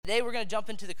today we're going to jump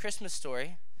into the Christmas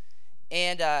story.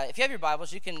 And if you have your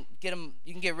Bibles, you can get them.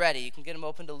 You can get ready. You can get them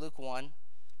open to Luke 1.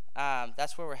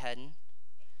 That's where we're heading.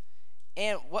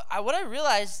 And what I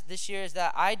realized this year is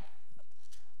that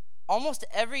almost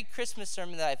every Christmas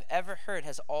sermon that I've ever heard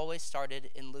has always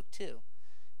started in Luke 2.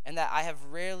 And that I have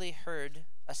rarely heard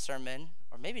a sermon,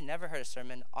 or maybe never heard a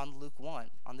sermon, on Luke 1,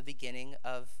 on the beginning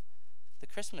of the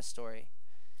Christmas story.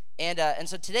 And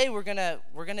so today we're gonna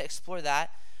explore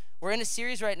that. We're in a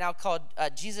series right now called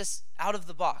Jesus Out of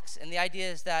the Box. And the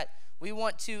idea is that we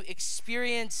want to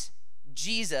experience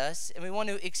Jesus, and we want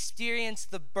to experience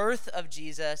the birth of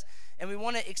Jesus, and we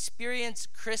want to experience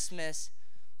Christmas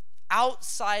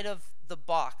outside of the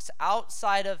box,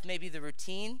 outside of maybe the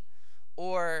routine,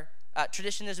 or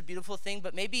tradition is a beautiful thing,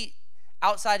 but maybe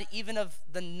outside even of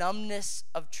the numbness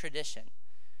of tradition.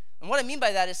 And what I mean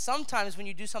by that is sometimes when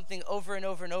you do something over and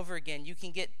over and over again, you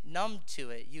can get numb to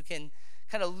it. You can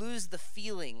kind of lose the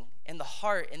feeling and the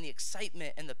heart and the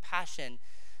excitement and the passion.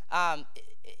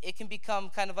 It can become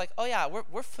kind of like, oh yeah,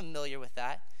 we're familiar with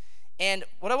that. And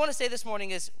what I want to say this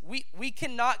morning is we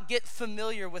cannot get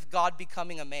familiar with God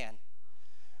becoming a man.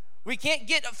 We can't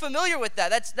get familiar with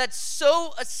that. That's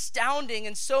so astounding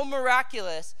and so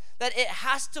miraculous that it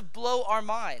has to blow our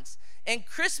minds. And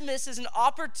Christmas is an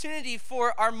opportunity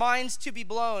for our minds to be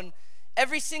blown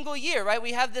every single year, right?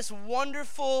 We have this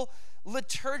wonderful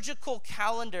liturgical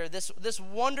calendar, this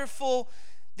wonderful,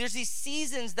 there's these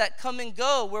seasons that come and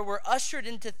go where we're ushered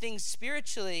into things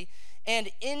spiritually.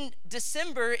 And in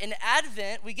December, in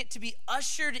Advent, we get to be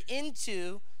ushered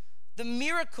into the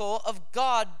miracle of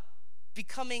God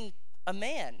becoming a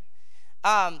man.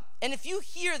 And if you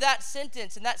hear that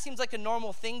sentence and that seems like a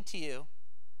normal thing to you,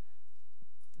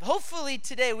 hopefully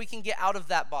today we can get out of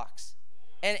that box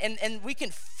and we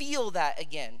can feel that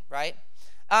again, right?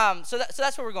 So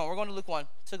that's where we're going. We're going to Luke 1.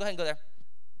 So go ahead and go there.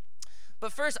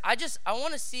 But first, I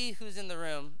want to see who's in the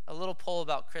room, a little poll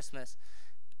about Christmas.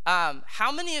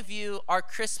 How many of you are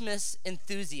Christmas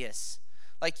enthusiasts?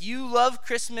 Like, you love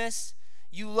Christmas,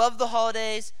 you love the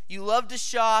holidays, you love to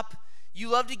shop, you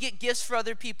love to get gifts for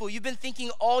other people. You've been thinking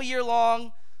all year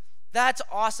long. That's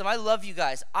awesome. I love you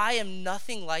guys. I am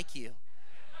nothing like you.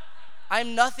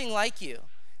 I'm nothing like you.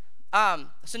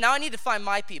 So now I need to find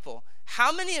my people.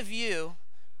 How many of you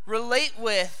relate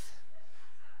with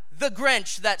the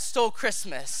Grinch that stole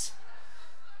Christmas?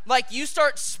 Like, you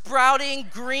start sprouting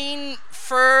green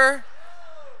fur.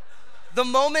 The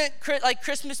moment like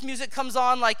Christmas music comes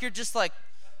on, like you're just like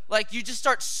you just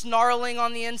start snarling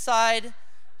on the inside.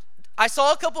 I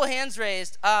saw a couple of hands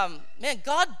raised. Man,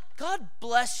 God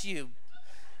bless you.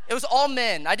 It was all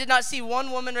men. I did not see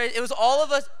one woman raised. It was all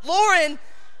of us. Lauren,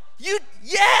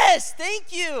 yes,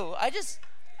 thank you.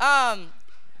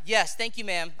 Yes, thank you,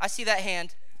 ma'am. I see that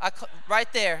hand.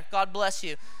 Right there. God bless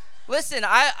you. Listen,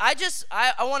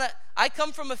 I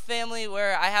come from a family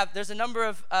where there's a number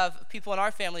of people in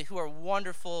our family who are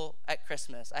wonderful at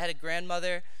Christmas. I had a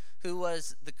grandmother who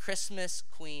was the Christmas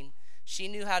queen. She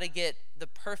knew how to get the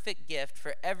perfect gift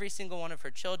for every single one of her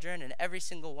children and every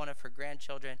single one of her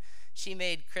grandchildren. She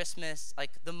made Christmas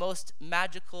like the most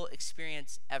magical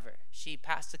experience ever. She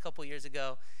passed a couple years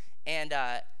ago, and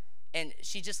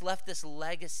she just left this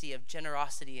legacy of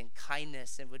generosity and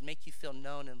kindness and would make you feel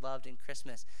known and loved in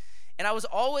Christmas. And I was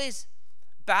always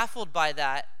baffled by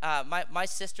that. My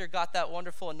sister got that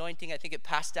wonderful anointing. I think it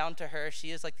passed down to her. She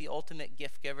is like the ultimate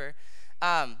gift giver.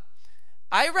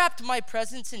 I wrapped my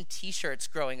presents in t-shirts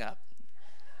growing up.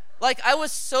 Like, I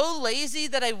was so lazy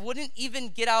that I wouldn't even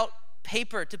get out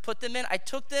paper to put them in. I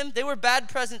took them. They were bad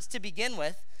presents to begin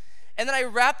with. And then I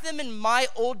wrapped them in my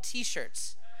old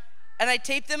t-shirts. And I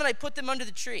taped them and I put them under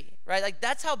the tree, right? Like,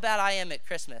 that's how bad I am at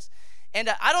Christmas. And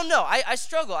I don't know. I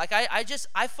struggle. Like,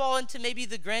 I fall into maybe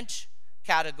the Grinch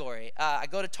category. I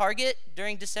go to Target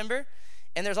during December,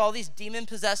 and there's all these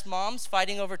demon-possessed moms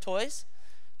fighting over toys.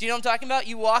 Do you know what I'm talking about?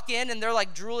 You walk in, and they're,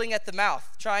 like, drooling at the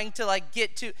mouth, trying to, like,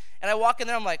 get to. And I walk in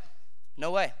there, I'm like, no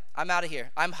way. I'm out of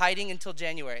here. I'm hiding until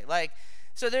January. Like,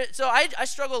 so I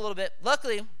struggle a little bit.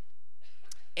 Luckily,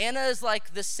 Anna is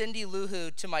like the Cindy Lou Who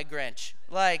to my Grinch.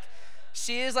 Like,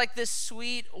 she is like this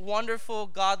sweet, wonderful,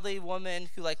 godly woman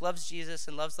who like loves Jesus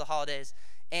and loves the holidays.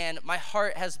 And my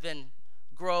heart has been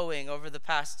growing over the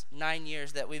past 9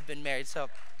 years that we've been married. So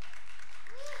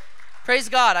praise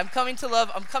God. I'm coming to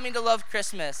love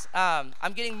Christmas. I'm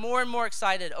getting more and more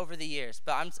excited over the years,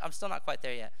 but I'm still not quite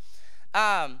there yet.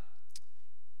 But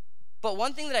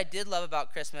one thing that I did love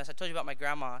about Christmas, I told you about my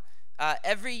grandma.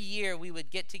 Every year we would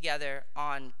get together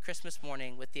on Christmas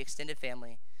morning with the extended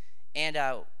family. And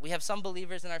we have some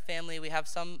believers in our family. We have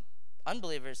some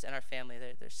unbelievers in our family.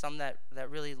 There's some that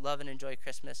really love and enjoy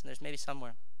Christmas, and there's maybe some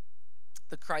more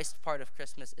the Christ part of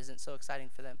Christmas isn't so exciting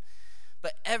for them.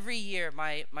 But every year,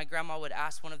 my grandma would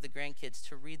ask one of the grandkids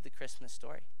to read the Christmas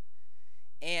story.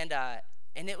 And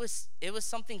it was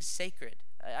something sacred.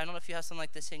 I don't know if you have something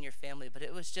like this in your family, but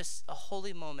it was just a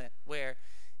holy moment where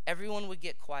everyone would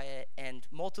get quiet and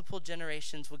multiple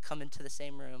generations would come into the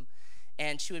same room.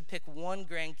 And she would pick one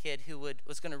grandkid who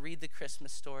was going to read the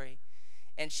Christmas story.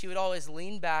 And she would always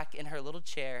lean back in her little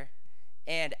chair,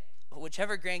 and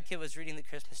whichever grandkid was reading the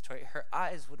Christmas story, her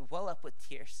eyes would well up with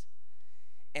tears.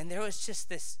 And there was just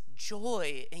this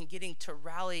joy in getting to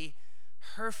rally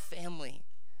her family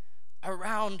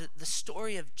around the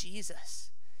story of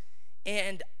Jesus.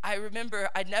 And I remember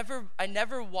I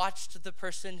never watched the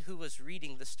person who was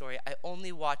reading the story. I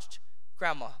only watched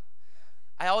grandma.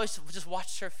 I always just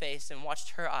watched her face and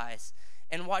watched her eyes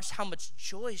and watched how much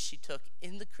joy she took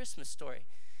in the Christmas story.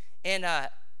 And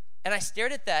I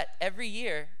stared at that every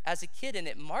year as a kid, and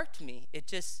it marked me. It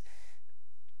just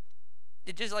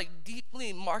like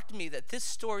deeply marked me that this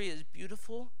story is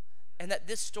beautiful and that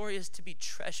this story is to be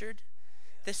treasured.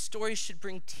 This story should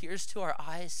bring tears to our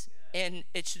eyes, and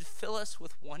it should fill us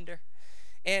with wonder.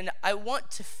 And I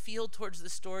want to feel towards the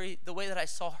story the way that I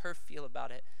saw her feel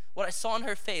about it. What I saw in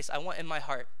her face, I want in my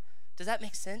heart. Does that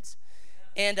make sense?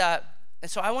 And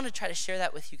so I want to try to share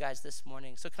that with you guys this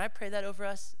morning. So can I pray that over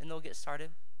us, and then we'll get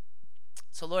started?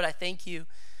 So Lord, I thank you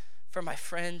for my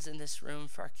friends in this room,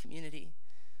 for our community.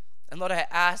 And Lord, I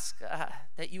ask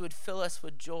that you would fill us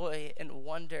with joy and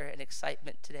wonder and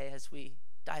excitement today as we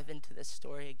dive into this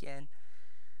story again.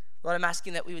 Lord, I'm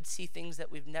asking that we would see things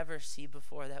that we've never seen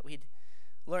before, that we'd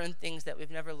learn things that we've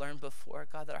never learned before.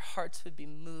 God, that our hearts would be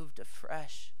moved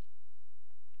afresh.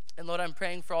 And Lord, I'm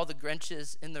praying for all the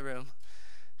Grinches in the room,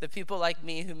 the people like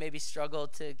me who maybe struggle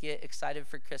to get excited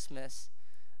for Christmas,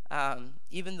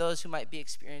 even those who might be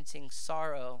experiencing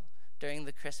sorrow during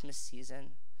the Christmas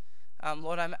season.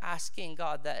 Lord, I'm asking,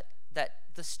 God, that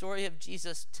the story of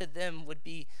Jesus to them would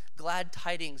be glad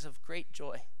tidings of great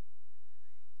joy.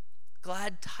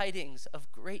 Glad tidings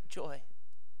of great joy.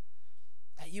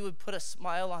 That you would put a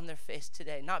smile on their face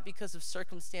today, not because of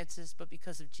circumstances, but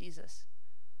because of Jesus.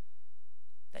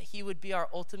 That he would be our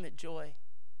ultimate joy.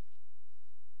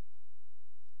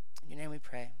 In your name we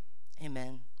pray.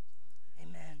 Amen.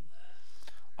 Amen.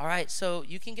 All right, so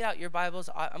you can get out your Bibles.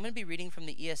 I'm going to be reading from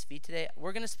the ESV today.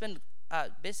 We're going to spend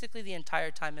basically the entire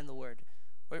time in the Word.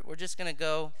 We're just going to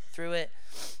go through it.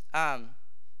 And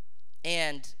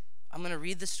I'm going to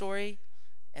read the story,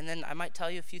 and then I might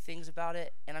tell you a few things about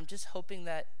it. And I'm just hoping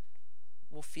that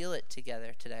we'll feel it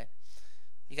together today.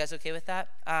 You guys okay with that?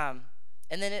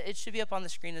 And then it should be up on the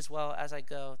screen as well as I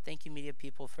go. Thank you, media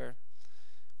people, for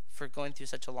going through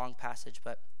such a long passage.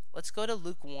 But let's go to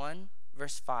Luke 1,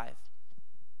 verse 5.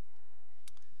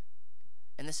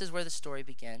 And this is where the story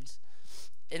begins.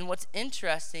 And what's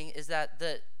interesting is that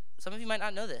some of you might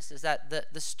not know this, is that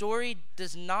the story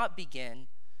does not begin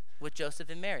with Joseph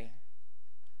and Mary,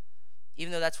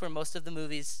 even though that's where most of the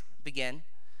movies begin.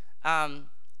 And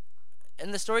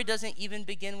the story doesn't even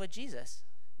begin with Jesus.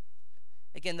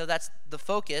 Again, though that's the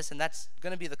focus, and that's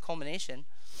going to be the culmination.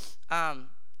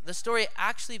 The story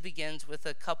actually begins with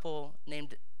a couple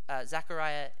named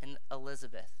Zechariah and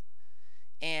Elizabeth.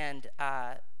 And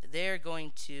they're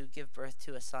going to give birth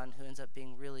to a son who ends up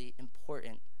being really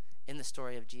important in the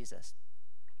story of Jesus.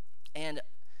 And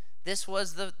this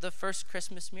was the first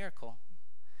Christmas miracle.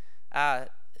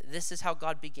 This is how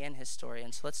God began his story.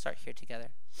 And so let's start here together.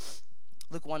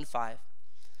 Luke 1:5. It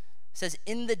says,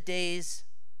 in the days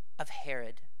of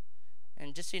Herod.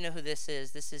 And just so you know who this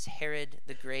is Herod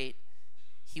the Great.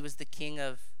 He was the king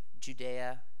of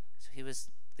Judea. So he was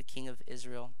the king of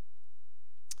Israel.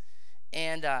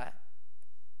 And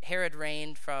Herod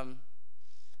reigned from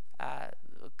a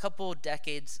couple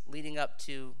decades leading up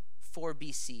to 4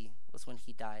 BC was when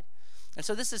he died. And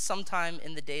so this is sometime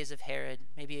in the days of Herod,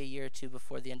 maybe a year or two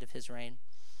before the end of his reign.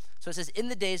 So it says, in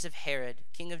the days of Herod,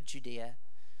 king of Judea,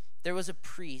 there was a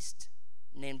priest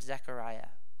named Zechariah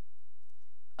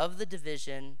of the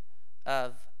division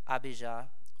of Abijah,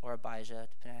 or Abijah,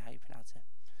 depending on how you pronounce it.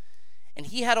 And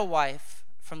he had a wife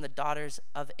from the daughters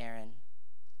of Aaron,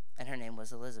 and her name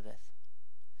was Elizabeth.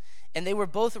 And they were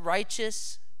both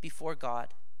righteous before God,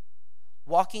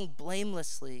 walking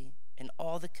blamelessly in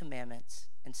all the commandments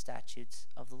and statutes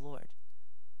of the Lord.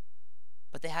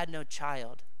 But they had no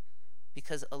child,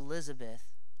 because Elizabeth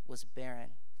was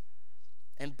barren,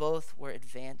 and both were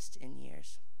advanced in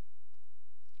years.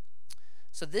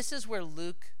 So this is where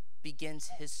Luke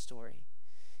begins his story.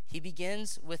 He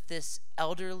begins with this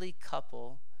elderly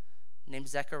couple named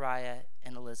Zechariah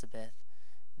and Elizabeth.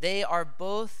 They are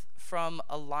both from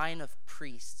a line of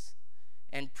priests.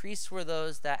 And priests were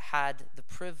those that had the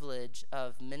privilege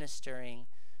of ministering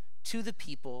to the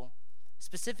people,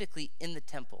 specifically in the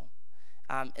temple.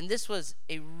 And this was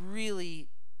a really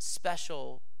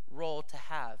special role to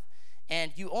have.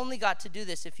 And you only got to do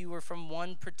this if you were from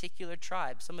one particular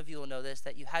tribe. Some of you will know this,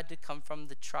 that you had to come from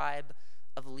the tribe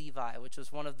of Levi, which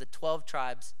was one of the 12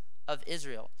 tribes of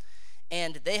Israel.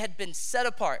 And they had been set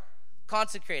apart,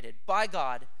 consecrated by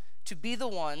God to be the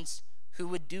ones who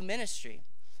would do ministry.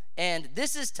 And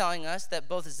this is telling us that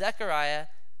both Zechariah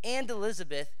and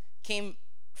Elizabeth came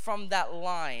from that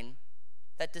line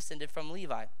that descended from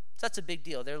Levi. So that's a big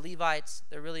deal. They're Levites.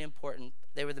 They're really important.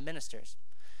 They were the ministers.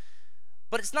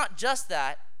 But it's not just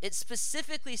that. It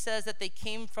specifically says that they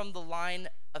came from the line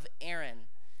of Aaron.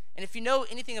 And if you know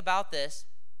anything about this,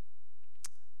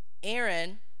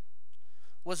 Aaron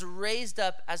was raised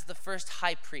up as the first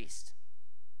high priest.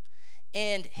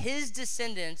 And his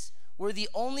descendants were the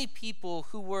only people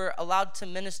who were allowed to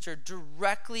minister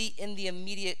directly in the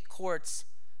immediate courts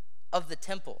of the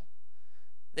temple.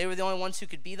 They were the only ones who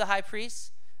could be the high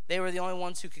priests. They were the only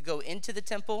ones who could go into the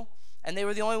temple. And they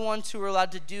were the only ones who were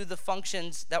allowed to do the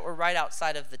functions that were right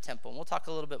outside of the temple. And we'll talk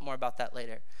a little bit more about that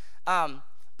later.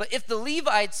 But if the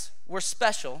Levites were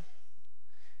special,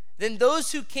 then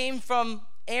those who came from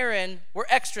Aaron were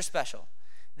extra special.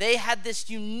 They had this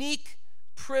unique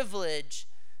privilege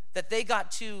that they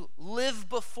got to live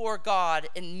before God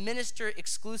and minister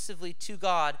exclusively to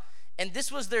God. And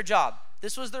this was their job.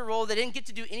 This was their role. They didn't get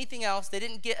to do anything else. They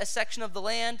didn't get a section of the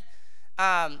land.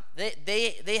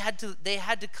 They had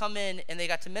to come in and they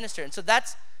got to minister. And so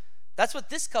that's what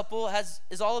this couple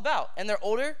is all about. And they're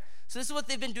older, so this is what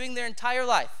they've been doing their entire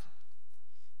life.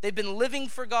 They've been living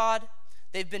for God.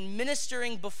 They've been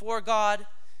ministering before God.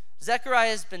 Zechariah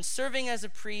has been serving as a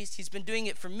priest. He's been doing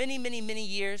it for many, many, many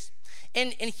years.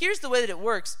 And here's the way that it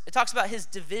works. It talks about his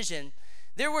division.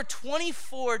 There were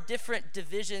 24 different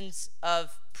divisions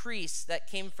of priests that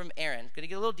came from Aaron. Going to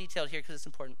get a little detailed here because it's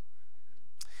important.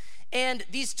 And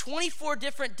these 24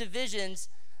 different divisions,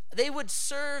 they would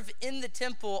serve in the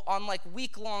temple on like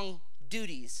week-long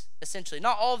duties, essentially.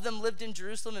 Not all of them lived in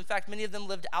Jerusalem. In fact, many of them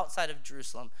lived outside of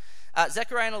Jerusalem.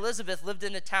 Zechariah and Elizabeth lived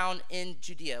in a town in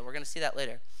Judea. We're going to see that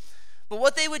later. But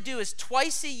what they would do is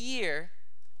twice a year,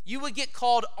 you would get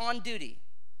called on duty.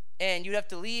 And you'd have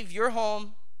to leave your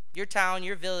home, your town,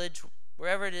 your village,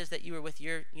 wherever it is that you were with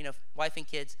your wife and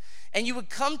kids. And you would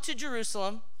come to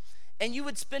Jerusalem, and you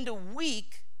would spend a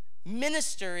week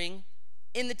ministering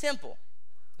in the temple.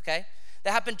 Okay?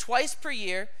 That happened twice per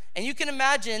year. And you can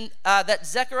imagine that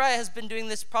Zechariah has been doing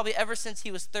this probably ever since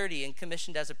he was 30 and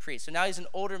commissioned as a priest. So now he's an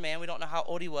older man. We don't know how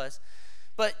old he was.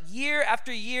 But year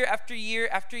after year after year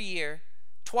after year,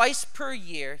 twice per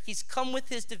year, he's come with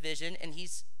his division and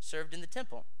he's served in the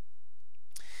temple.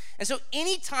 And so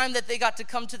any time that they got to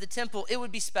come to the temple, it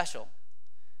would be special,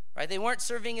 right? They weren't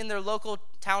serving in their local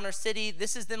town or city.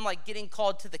 This is them like getting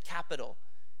called to the capital.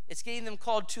 It's getting them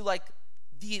called to like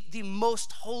the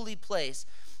most holy place.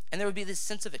 And there would be this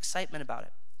sense of excitement about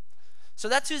it. So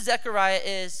that's who Zechariah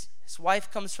is. His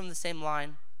wife comes from the same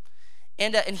line.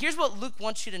 And here's what Luke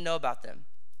wants you to know about them.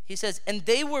 He says, and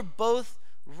they were both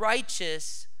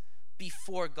righteous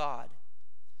before God.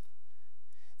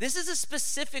 This is a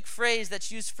specific phrase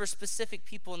that's used for specific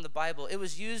people in the Bible. It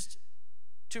was used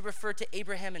to refer to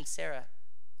Abraham and Sarah,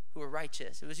 who were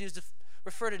righteous. It was used to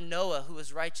refer to Noah, who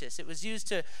was righteous. It was used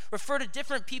to refer to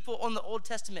different people in the Old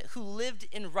Testament who lived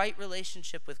in right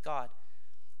relationship with God.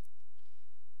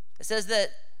 It says that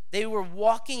they were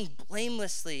walking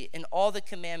blamelessly in all the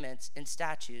commandments and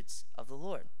statutes of the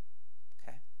Lord.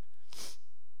 Okay?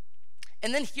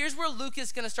 And then here's where Luke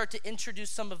is going to start to introduce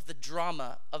some of the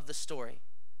drama of the story.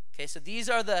 Okay, so these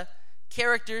are the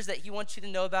characters that he wants you to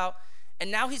know about.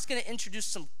 And now he's going to introduce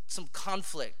some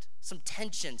conflict, some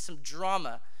tension, some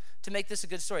drama to make this a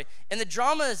good story. And the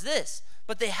drama is this: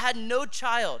 but they had no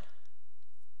child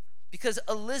because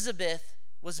Elizabeth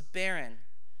was barren,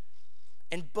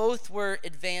 and both were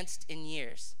advanced in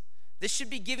years. This should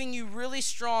be giving you really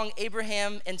strong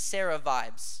Abraham and Sarah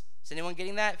vibes. Is anyone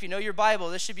getting that? If you know your Bible,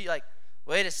 this should be like,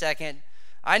 wait a second.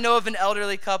 I know of an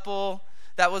elderly couple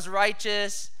that was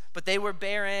righteous, but they were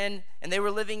barren, and they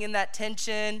were living in that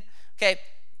tension. Okay,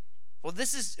 well,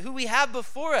 this is who we have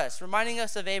before us, reminding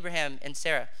us of Abraham and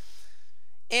Sarah.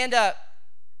 And,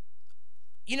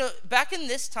 back in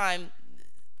this time,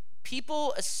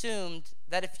 people assumed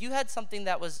that if you had something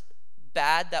that was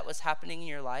bad that was happening in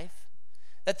your life,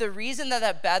 that the reason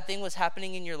that bad thing was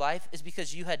happening in your life is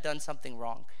because you had done something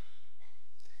wrong.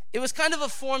 It was kind of a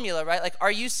formula, right? Like,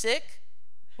 are you sick?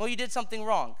 Well, you did something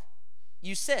wrong.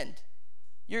 You sinned.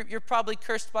 You're probably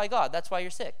cursed by God. That's why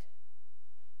you're sick.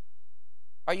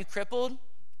 Are you crippled?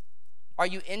 Are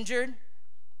you injured?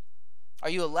 Are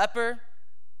you a leper?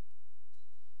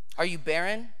 Are you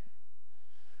barren?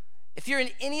 If you're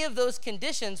in any of those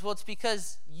conditions, well, it's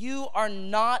because you are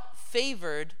not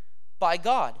favored by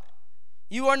God.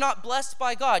 You are not blessed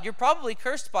by God. You're probably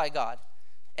cursed by God.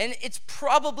 And it's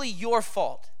probably your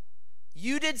fault.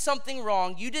 You did something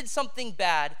wrong. You did something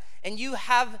bad. And you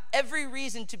have every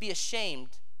reason to be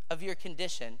ashamed of your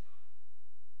condition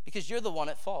because you're the one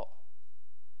at fault.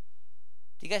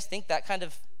 Do you guys think that kind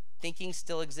of thinking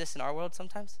still exists in our world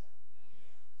sometimes?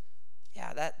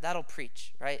 Yeah, that'll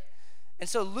preach, right? And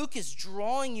so Luke is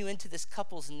drawing you into this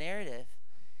couple's narrative.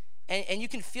 And you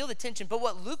can feel the tension. But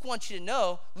what Luke wants you to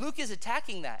know, Luke is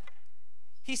attacking that.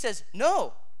 He says,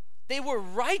 no, they were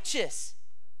righteous.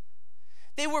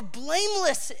 They were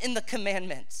blameless in the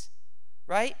commandments,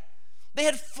 right? They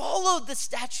had followed the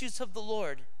statutes of the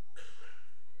Lord,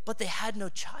 but they had no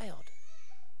child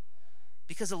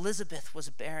because Elizabeth was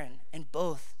barren and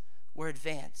both were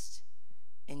advanced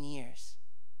in years.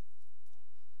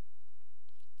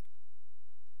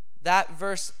 That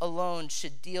verse alone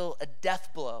should deal a death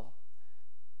blow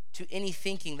to any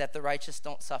thinking that the righteous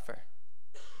don't suffer.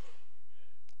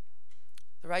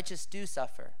 The righteous do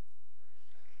suffer.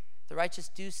 The righteous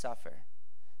do suffer.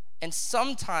 And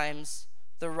sometimes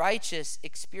the righteous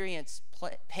experience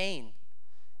pain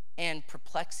and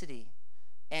perplexity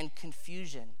and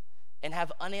confusion and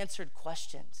have unanswered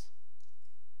questions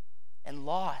and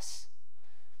loss.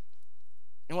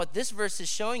 And what this verse is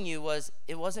showing you was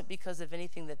it wasn't because of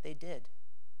anything that they did.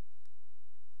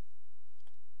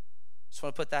 Just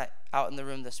want to put that out in the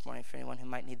room this morning for anyone who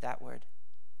might need that word.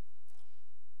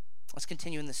 Let's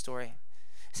continue in the story.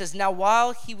 It says, now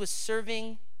while he was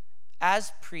serving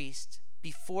as priest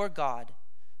before God,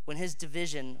 when his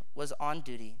division was on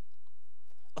duty,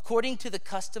 according to the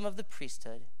custom of the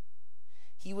priesthood,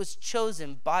 he was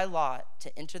chosen by lot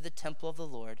to enter the temple of the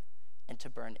Lord and to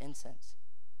burn incense.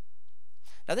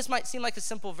 Now this might seem like a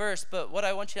simple verse, but what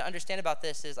I want you to understand about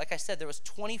this is, like I said, there was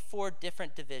 24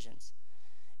 different divisions.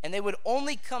 And they would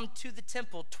only come to the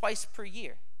temple twice per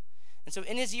year. And so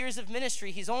in his years of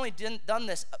ministry, he's only done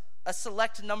this a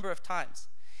select number of times.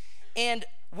 And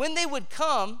when they would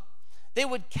come, they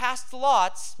would cast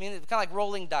lots, I mean, kind of like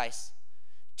rolling dice,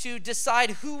 to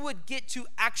decide who would get to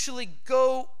actually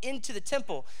go into the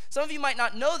temple. Some of you might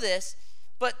not know this,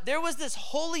 but there was this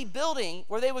holy building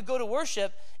where they would go to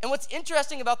worship. And what's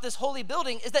interesting about this holy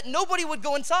building is that nobody would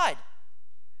go inside.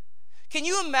 Can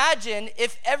you imagine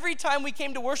if every time we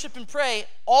came to worship and pray,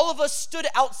 all of us stood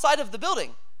outside of the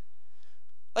building?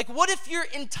 Like, what if your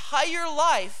entire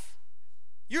life,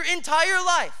 you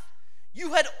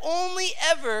had only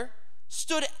ever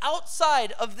stood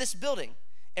outside of this building?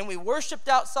 And we worshiped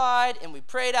outside, and we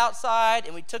prayed outside,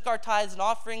 and we took our tithes and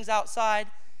offerings outside.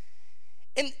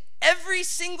 And every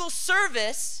single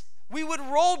service, we would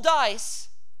roll dice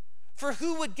for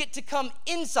who would get to come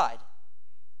inside.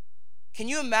 Can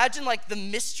you imagine like the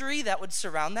mystery that would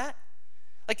surround that?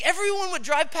 Like everyone would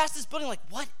drive past this building like,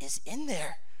 what is in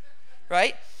there,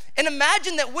 right? And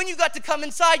imagine that when you got to come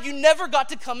inside, you never got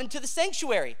to come into the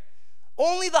sanctuary.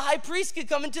 Only the high priest could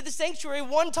come into the sanctuary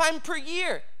one time per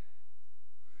year,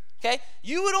 okay?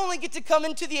 You would only get to come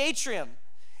into the atrium.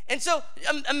 And so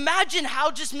imagine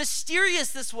how just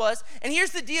mysterious this was. And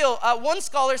here's the deal. One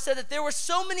scholar said that there were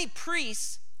so many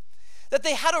priests that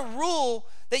they had a rule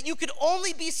that you could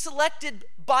only be selected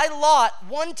by lot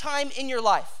one time in your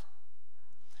life.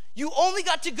 You only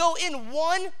got to go in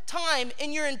one time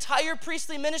in your entire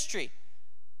priestly ministry.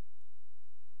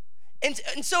 And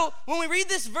so when we read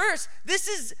this verse, this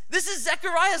is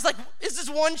Zechariah's like, this is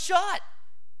one shot.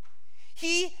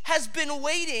 He has been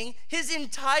waiting his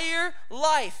entire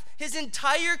life, his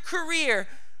entire career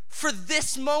for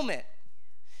this moment.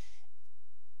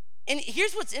 And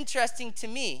here's what's interesting to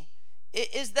me,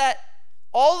 is that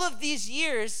all of these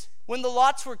years when the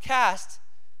lots were cast,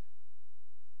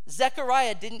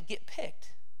 Zechariah didn't get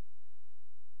picked.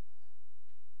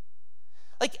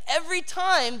 Like every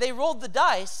time they rolled the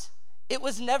dice, it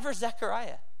was never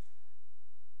Zechariah.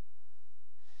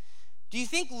 Do you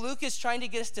think Luke is trying to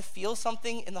get us to feel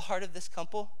something in the heart of this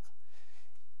couple?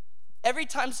 Every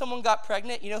time someone got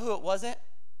pregnant, you know who it wasn't?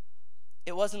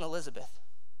 It wasn't Elizabeth.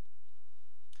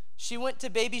 She went to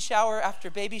baby shower after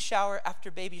baby shower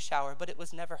after baby shower, but it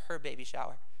was never her baby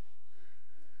shower.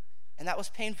 And that was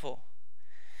painful.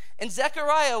 And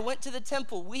Zechariah went to the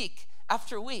temple week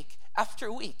after week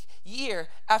after week, year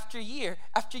after year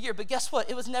after year. But guess what?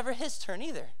 It was never his turn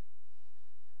either.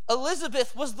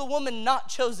 Elizabeth was the woman not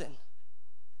chosen.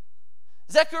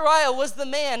 Zechariah was the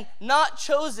man not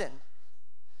chosen.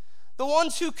 The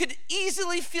ones who could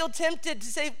easily feel tempted to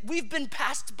say, we've been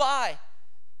passed by.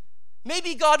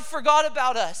 Maybe God forgot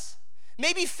about us.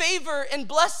 Maybe favor and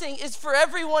blessing is for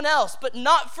everyone else, but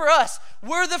not for us.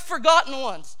 We're the forgotten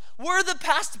ones. We're the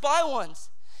passed by ones.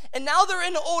 And now they're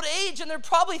in old age and they're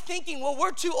probably thinking, well,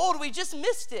 we're too old. We just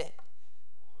missed it.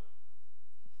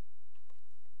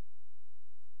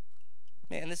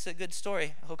 Man, this is a good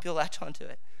story. I hope you'll latch onto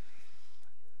it.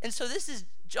 And so this is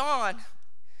John.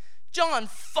 John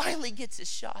finally gets his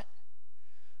shot.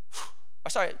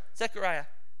 Zechariah.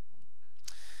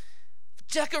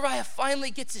 Zechariah finally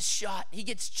gets his shot. He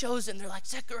gets chosen. They're like,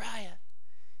 Zechariah,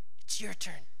 it's your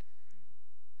turn.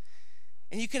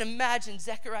 And you can imagine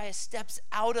Zechariah steps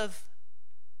out of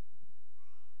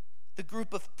the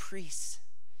group of priests.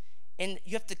 And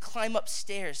you have to climb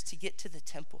upstairs to get to the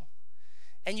temple.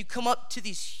 And you come up to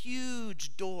these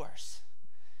huge doors.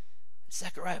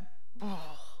 Zechariah,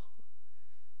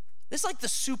 this is like the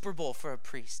Super Bowl for a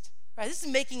priest, right? This is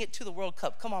making it to the World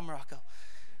Cup. Come on, Morocco,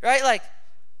 right? Like,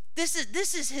 this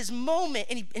is his moment,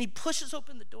 and he pushes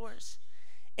open the doors,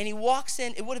 and he walks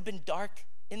in. It would have been dark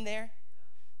in there.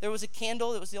 There was a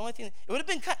candle. It was the only thing. It would have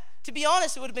been, to be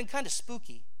honest, it would have been kind of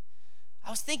spooky. I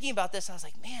was thinking about this. I was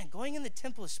like, man, going in the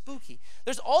temple is spooky.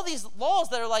 There's all these laws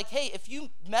that are like, hey, if you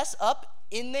mess up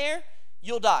in there,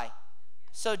 you'll die.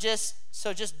 So just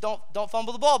don't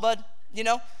fumble the ball, bud,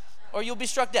 or you'll be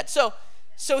struck dead. So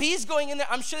he's going in there.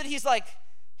 I'm sure that he's like,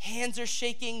 hands are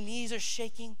shaking, knees are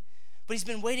shaking, but he's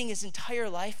been waiting his entire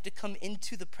life to come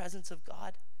into the presence of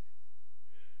God.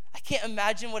 I can't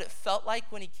imagine what it felt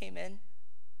like when he came in.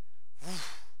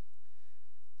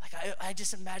 Like I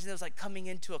just imagine it was like coming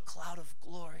into a cloud of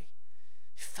glory.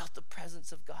 He felt the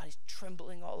presence of God. He's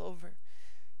trembling all over.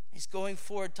 He's going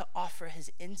forward to offer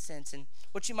his incense. And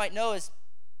what you might know is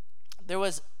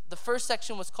the first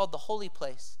section was called the holy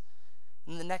place.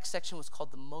 And the next section was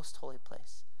called the most holy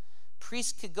place.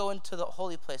 Priests could go into the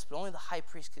holy place, but only the high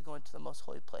priest could go into the most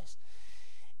holy place.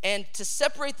 And to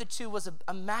separate the two was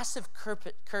a massive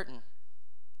curtain.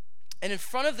 And in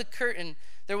front of the curtain,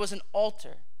 there was an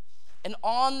altar. And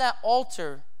on that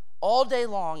altar, all day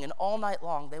long and all night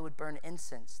long, they would burn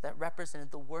incense that represented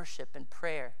the worship and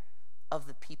prayer of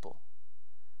the people.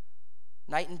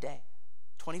 Night and day,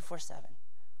 24/7,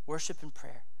 worship and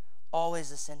prayer, always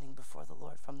ascending before the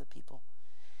Lord from the people.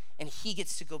 And he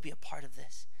gets to go be a part of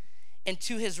this. And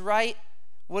to his right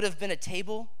would have been a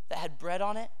table that had bread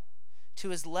on it. To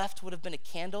his left would have been a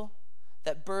candle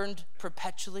that burned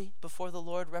perpetually before the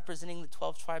Lord, representing the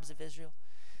 12 tribes of Israel.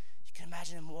 You can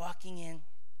imagine him walking in.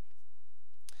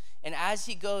 And as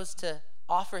he goes to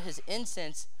offer his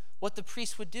incense, what the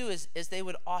priests would do is they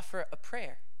would offer a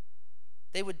prayer.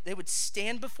 They would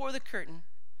stand before the curtain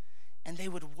and they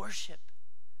would worship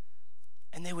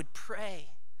and they would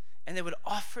pray and they would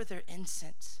offer their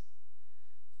incense.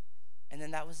 And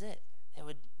then that was it.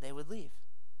 They would leave.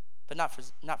 But not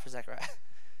for Zechariah.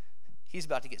 He's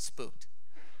about to get spooked,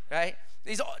 right?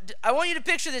 I want you to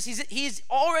picture this. He's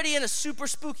already in a super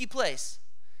spooky place.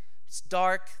 It's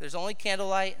dark. There's only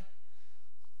candlelight.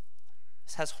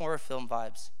 This has horror film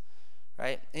vibes,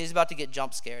 right? And he's about to get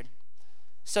jump scared.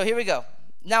 So here we go.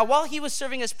 Now, while he was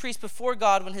serving as priest before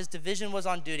God when his division was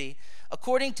on duty,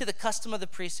 according to the custom of the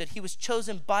priesthood, he was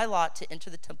chosen by lot to enter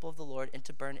the temple of the Lord and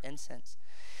to burn incense.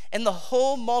 And the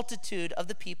whole multitude of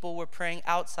the people were praying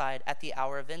outside at the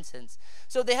hour of incense.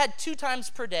 So they had 2 times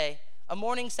per day, a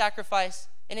morning sacrifice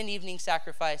and an evening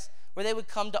sacrifice, where they would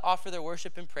come to offer their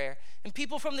worship and prayer. And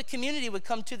people from the community would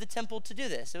come to the temple to do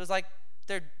this. It was like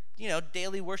their,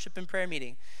 daily worship and prayer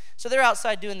meeting. So they're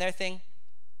outside doing their thing.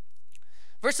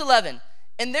 Verse 11,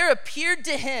 and there appeared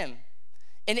to him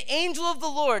an angel of the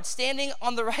Lord standing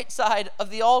on the right side of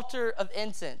the altar of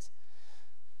incense.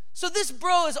 So this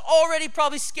bro is already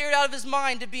probably scared out of his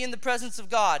mind to be in the presence of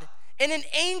God. And an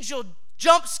angel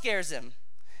jump scares him.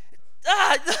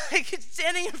 Like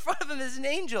standing in front of him is an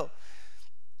angel.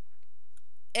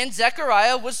 And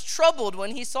Zechariah was troubled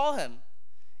when he saw him,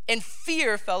 and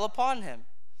fear fell upon him.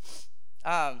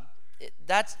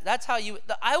 That's how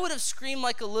I would have screamed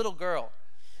like a little girl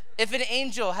if an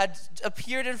angel had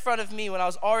appeared in front of me when I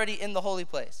was already in the holy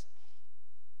place.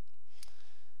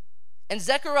 And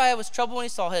Zechariah was troubled when he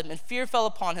saw him, and fear fell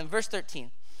upon him. Verse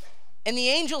 13. And the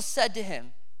angel said to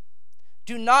him,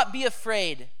 do not be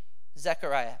afraid,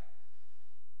 Zechariah.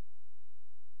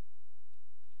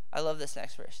 I love this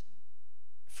next verse.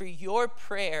 For your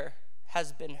prayer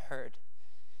has been heard.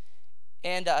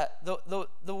 And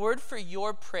the word for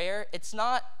your prayer, it's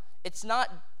not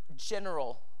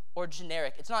general or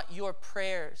generic. It's not your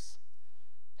prayers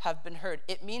have been heard.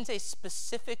 It means a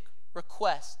specific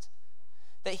request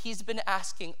that he's been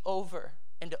asking over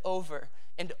and over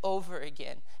and over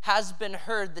again. Has been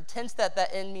heard. The tense that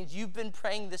end means you've been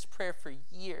praying this prayer for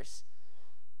years.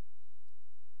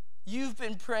 You've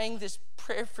been praying this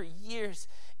prayer for years,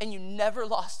 and you never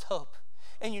lost hope,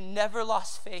 and you never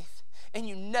lost faith, and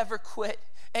you never quit,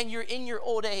 and you're in your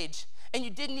old age, and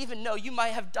you didn't even know you might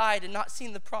have died and not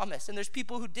seen the promise. And there's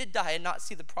people who did die and not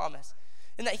see the promise.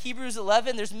 In that Hebrews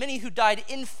 11, there's many who died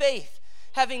in faith,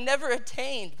 having never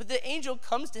attained. But the angel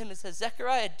comes to him and says,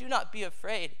 Zechariah, do not be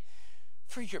afraid,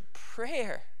 for your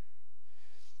prayer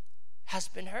has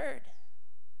been heard.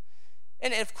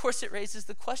 And of course it raises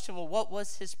the question, well, what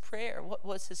was his prayer? What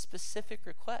was his specific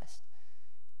request?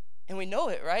 And we know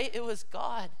it, right? It was,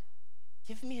 God,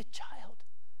 give me a child.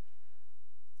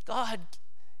 God,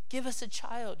 give us a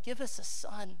child. Give us a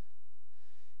son.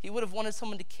 He would have wanted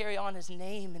someone to carry on his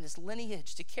name and his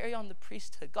lineage, to carry on the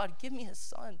priesthood. God, give me a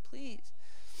son, please.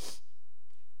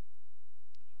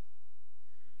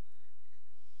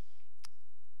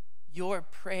 Your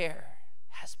prayer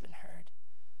has been heard.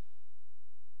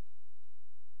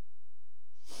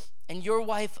 And your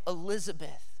wife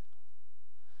Elizabeth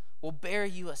will bear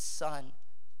you a son,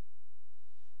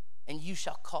 and you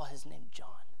shall call his name John.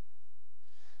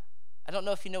 I don't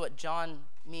know if you know what John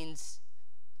means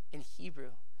in Hebrew.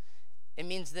 It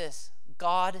means this: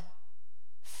 God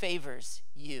favors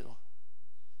you.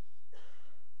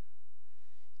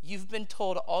 You've been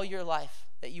told all your life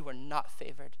that you were not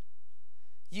favored.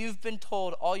 You've been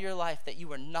told all your life that you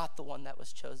were not the one that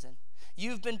was chosen.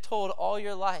 You've been told all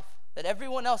your life that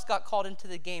everyone else got called into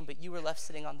the game, but you were left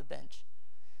sitting on the bench.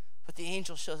 But the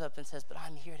angel shows up and says, but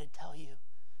I'm here to tell you,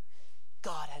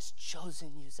 God has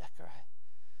chosen you, Zechariah.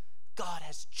 God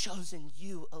has chosen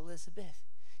you, Elizabeth.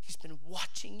 He's been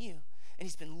watching you, and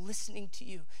he's been listening to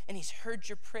you, and he's heard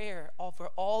your prayer over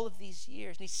all of these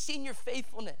years, and he's seen your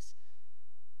faithfulness.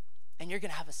 And you're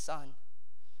going to have a son,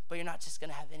 but you're not just going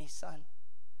to have any son.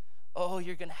 Oh,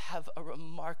 you're going to have a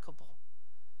remarkable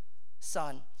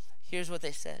son. Here's what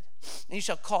they said. And you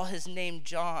shall call his name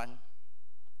John.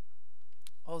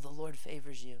 Oh, the Lord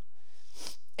favors you.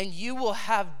 And you will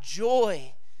have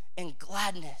joy and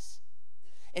gladness.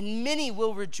 And many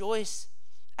will rejoice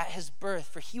at his birth,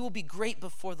 for he will be great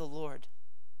before the Lord.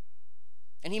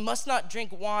 And he must not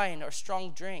drink wine or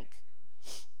strong drink.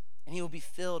 And he will be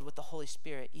filled with the Holy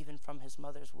Spirit, even from his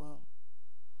mother's womb.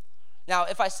 Now,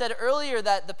 if I said earlier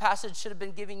that the passage should have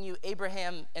been giving you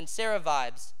Abraham and Sarah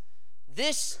vibes,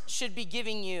 this should be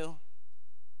giving you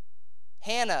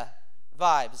Hannah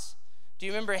vibes. Do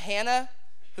you remember Hannah,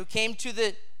 who came to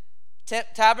the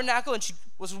tabernacle and she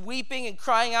was weeping and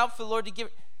crying out for the Lord to give,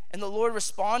 and the Lord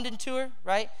responded to her,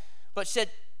 right? But she said,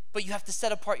 but you have to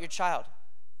set apart your child.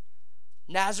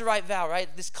 Nazirite vow, right?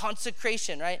 This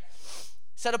consecration, right?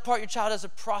 Set apart your child as a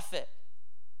prophet.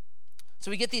 So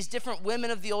we get these different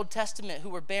women of the Old Testament who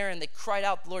were barren. They cried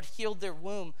out, the Lord healed their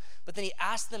womb, but then he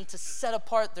asked them to set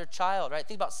apart their child, right?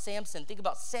 Think about Samson, think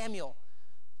about Samuel.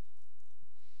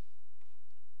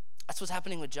 That's what's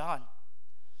happening with John.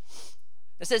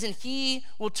 It says, and he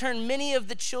will turn many of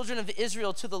the children of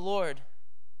Israel to the Lord,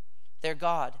 their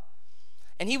God.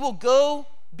 And he will go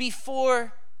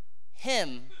before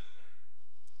him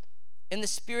in the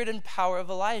spirit and power of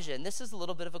Elijah. And this is a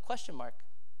little bit of a question mark.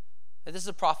 This is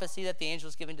a prophecy that the angel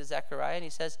is giving to Zechariah, and he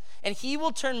says, and he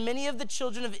will turn many of the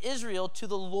children of Israel to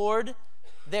the Lord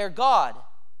their God.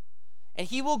 And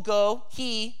he will go,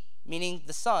 he, meaning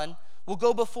the Son, will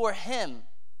go before him.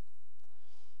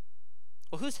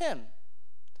 Well, who's him?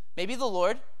 Maybe the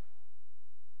Lord.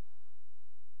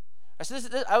 So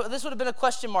this would have been a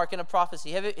question mark in a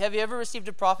prophecy. Have you ever received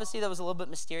a prophecy that was a little bit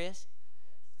mysterious,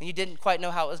 and you didn't quite know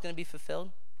how it was going to be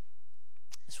fulfilled?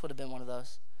 This would have been one of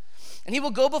those. And he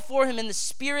will go before him in the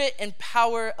spirit and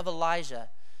power of Elijah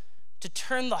to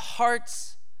turn the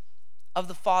hearts of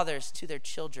the fathers to their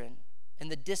children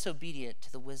and the disobedient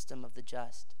to the wisdom of the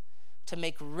just, to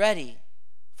make ready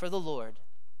for the Lord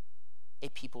a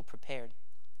people prepared.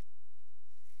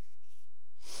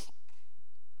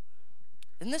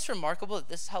 Isn't this remarkable that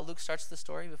this is how Luke starts the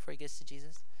story before he gets to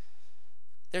Jesus?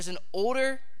 There's an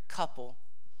older couple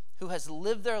who has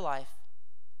lived their life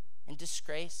in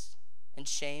disgrace and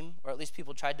shame, or at least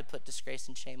people tried to put disgrace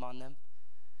and shame on them.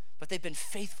 But they've been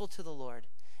faithful to the Lord.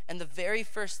 And the very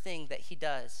first thing that he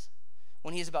does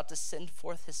when he is about to send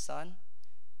forth his son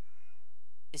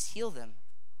is heal them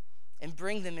and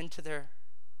bring them into their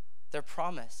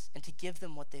promise and to give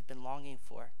them what they've been longing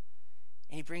for.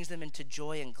 And he brings them into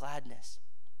joy and gladness.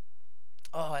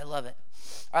 Oh, I love it.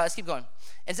 All right, let's keep going.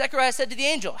 And Zechariah said to the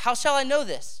angel, how shall I know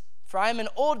this? For I am an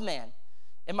old man,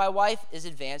 and my wife is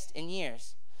advanced in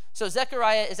years. So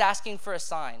Zechariah is asking for a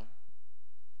sign.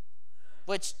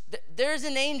 which there's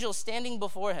an angel standing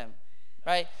before him,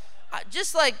 right?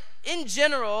 Just like in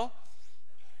general,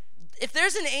 if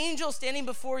there's an angel standing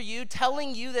before you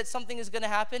telling you that something is going to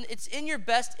happen, it's in your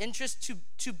best interest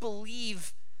to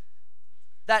believe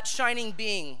that shining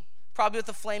being, probably with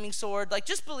a flaming sword. Like,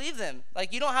 just believe them.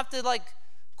 Like, you don't have to, like,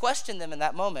 question them in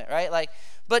that moment, right? Like,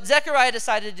 but Zechariah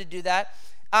decided to do that.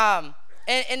 And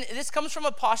this comes from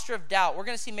a posture of doubt. We're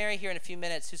going to see Mary here in a few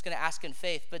minutes who's going to ask in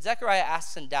faith. But Zechariah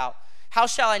asks in doubt, how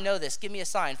shall I know this? Give me a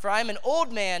sign. For I am an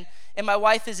old man, and my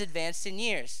wife is advanced in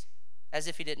years. As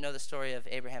if he didn't know the story of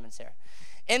Abraham and Sarah.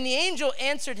 And the angel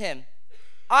answered him,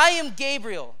 I am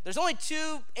Gabriel. There's only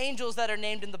 2 angels that are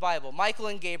named in the Bible, Michael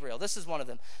and Gabriel. This is one of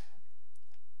them.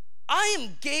 I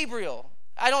am Gabriel.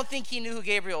 I don't think he knew who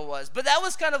Gabriel was, but that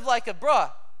was kind of like a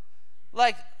bruh.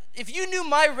 Like, if you knew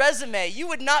my resume, you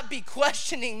would not be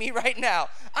questioning me right now.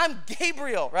 I'm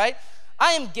Gabriel, right?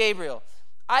 I am Gabriel.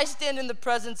 I stand in the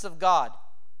presence of God,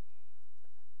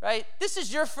 right? This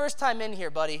is your first time in here,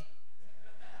 buddy.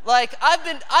 Like,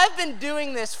 I've been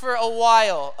doing this for a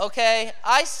while, okay?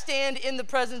 I stand in the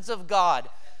presence of God.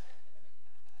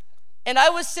 And I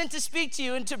was sent to speak to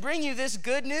you and to bring you this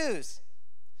good news.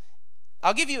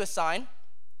 I'll give you a sign.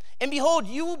 And behold,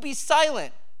 you will be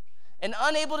silent and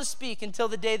unable to speak until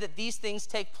the day that these things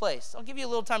take place. I'll give you a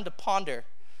little time to ponder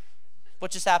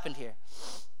what just happened here.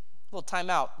 A little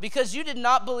time out. Because you did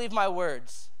not believe my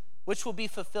words, which will be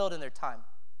fulfilled in their time.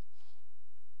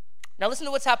 Now listen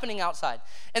to what's happening outside.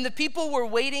 And the people were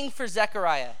waiting for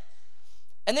Zechariah.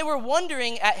 And they were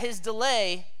wondering at his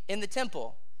delay in the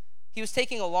temple. He was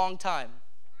taking a long time,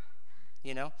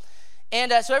 you know.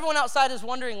 And so everyone outside is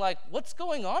wondering, like, what's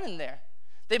going on in there?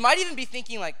 They might even be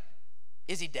thinking, like,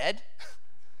 is he dead?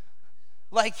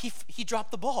 Like, he dropped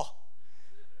the ball.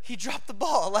 He dropped the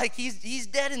ball. Like, he's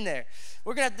dead in there.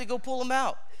 We're going to have to go pull him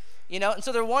out. You know, and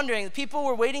so they're wondering, the people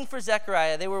were waiting for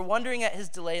Zechariah. They were wondering at his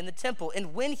delay in the temple.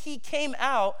 And when he came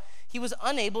out, he was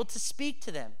unable to speak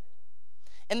to them.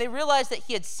 And they realized that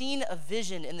he had seen a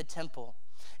vision in the temple.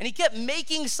 And he kept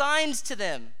making signs to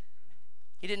them.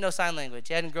 He didn't know sign language.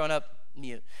 He hadn't grown up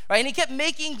mute, right? And he kept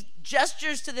making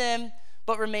gestures to them,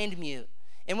 but remained mute.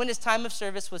 And when his time of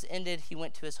service was ended, he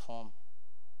went to his home.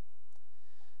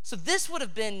 So this would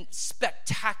have been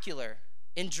spectacular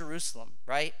in Jerusalem,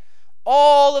 right?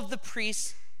 All of the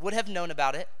priests would have known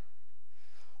about it.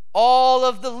 All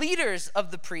of the leaders of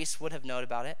the priests would have known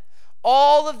about it.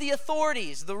 All of the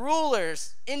authorities, the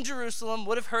rulers in Jerusalem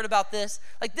would have heard about this.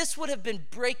 Like, this would have been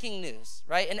breaking news,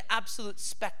 right? An absolute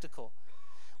spectacle,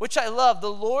 which I love.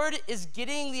 The Lord is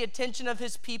getting the attention of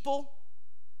his people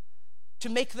to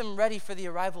make them ready for the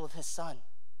arrival of his son.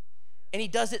 And he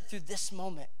does it through this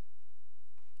moment.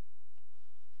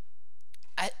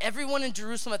 Everyone in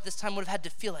Jerusalem at this time would have had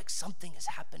to feel like something is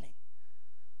happening.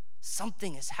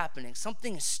 Something is happening.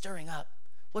 Something is stirring up.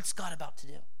 What's God about to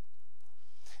do?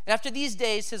 And after these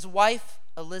days, his wife,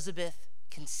 Elizabeth,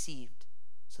 conceived.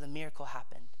 So the miracle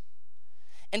happened.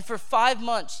 And for 5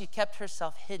 months, she kept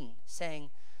herself hidden,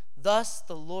 saying, thus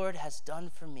the Lord has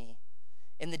done for me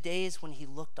in the days when he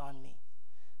looked on me,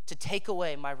 to take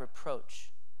away my reproach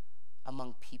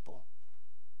among people.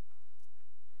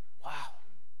 Wow.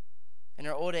 In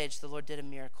her old age, the Lord did a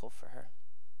miracle for her.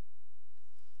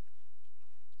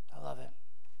 I love it.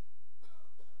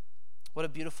 What a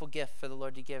beautiful gift for the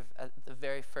Lord to give at the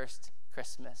very first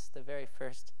Christmas, the very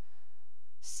first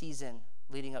season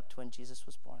leading up to when Jesus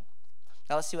was born.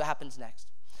 Now let's see what happens next.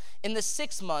 In the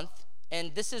 6th month,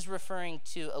 and this is referring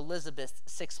to Elizabeth's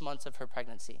 6 months of her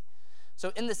pregnancy.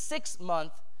 So in the 6th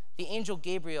month, the angel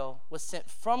Gabriel was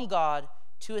sent from God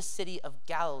to a city of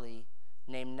Galilee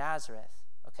named Nazareth.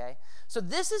 Okay, so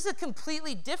this is a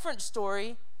completely different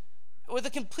story with a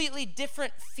completely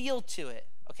different feel to it,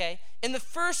 okay? In the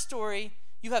first story,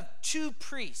 you have 2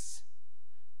 priests.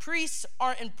 Priests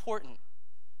aren't important,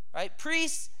 right?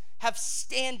 Priests have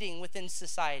standing within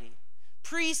society.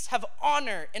 Priests have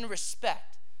honor and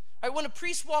respect. Right? When a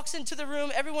priest walks into the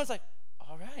room, everyone's like,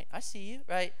 all right, I see you,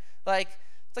 right? Like,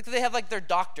 it's like they have like their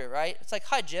doctor, right? It's like,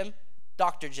 hi, Jim.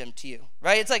 Dr. Jim to you,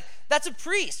 right? It's like, that's a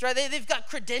priest, right? They've got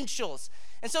credentials.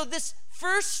 And so this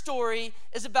first story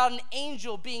is about an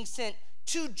angel being sent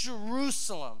to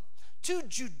Jerusalem, to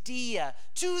Judea,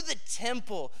 to the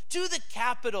temple, to the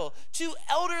capital, to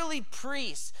elderly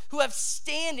priests who have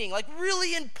standing, like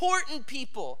really important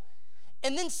people.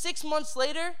 And then 6 months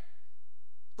later,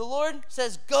 the Lord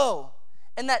says, go.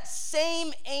 And that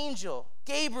same angel,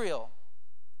 Gabriel,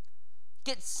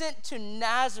 gets sent to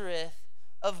Nazareth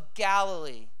of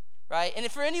Galilee, right? And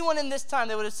if for anyone in this time,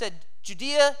 they would have said,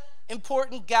 Judea,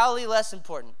 important, Galilee, less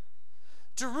important.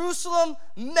 Jerusalem,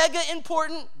 mega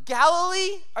important,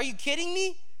 Galilee, are you kidding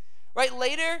me? Right?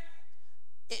 Later,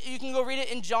 you can go read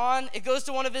it in John. It goes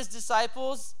to one of his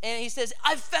disciples, and he says,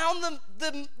 I found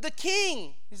the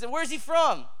king. He said, where's he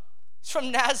from? He's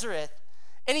from Nazareth.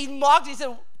 And he mocked. He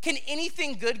said, can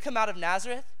anything good come out of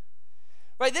Nazareth?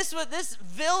 Right? This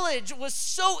village was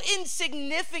so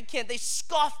insignificant. They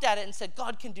scoffed at it and said,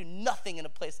 God can do nothing in a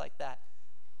place like that.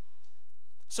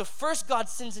 So first God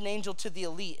sends an angel to the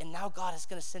elite, and now God is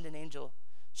going to send an angel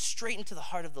straight into the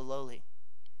heart of the lowly.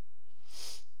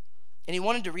 And he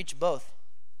wanted to reach both.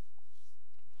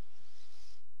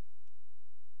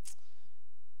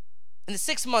 In the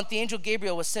 6th month, the angel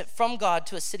Gabriel was sent from God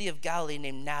to a city of Galilee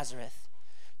named Nazareth,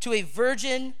 to a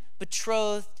virgin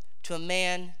betrothed to a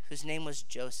man whose name was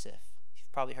Joseph.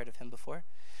 You've probably heard of him before.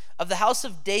 Of the house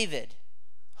of David.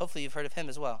 Hopefully you've heard of him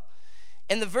as well.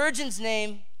 And the virgin's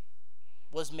name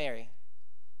was Mary.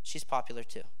 She's popular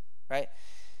too, right?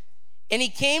 And he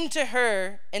came to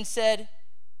her and said,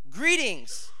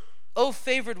 greetings, O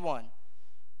favored one.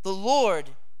 The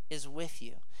Lord is with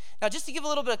you. Now, just to give a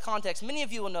little bit of context, many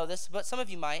of you will know this, but some of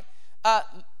you might. A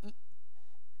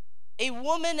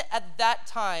woman at that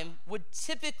time would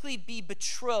typically be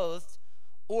betrothed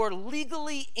or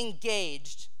legally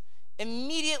engaged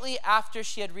immediately after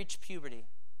she had reached puberty.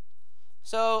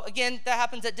 So, again, that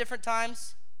happens at different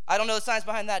times. I don't know the science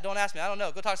behind that. Don't ask me. I don't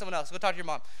know. Go talk to someone else. Go talk to your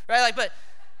mom, right? But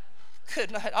good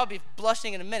night. I'll be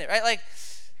blushing in a minute, right?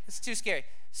 It's too scary.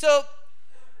 So,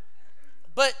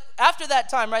 but after that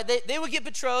time, right, they would get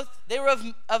betrothed. They were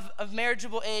of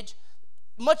marriageable age,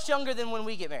 much younger than when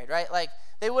we get married, right?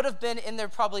 They would have been in their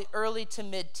probably early to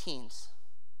mid-teens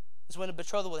is when a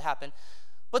betrothal would happen.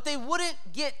 But they wouldn't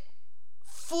get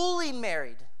fully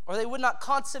married, or they would not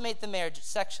consummate the marriage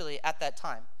sexually at that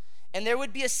time. And there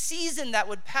would be a season that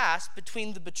would pass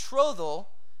between the betrothal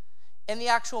and the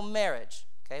actual marriage,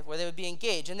 okay, where they would be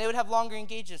engaged. And they would have longer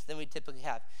engagements than we typically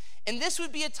have. And this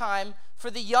would be a time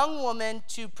for the young woman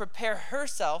to prepare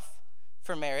herself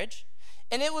for marriage.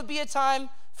 And it would be a time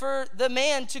for the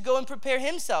man to go and prepare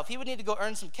himself. He would need to go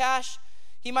earn some cash.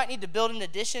 He might need to build an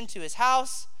addition to his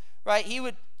house, right? He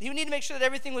would need to make sure that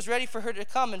everything was ready for her to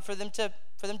come and for them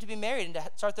to be married and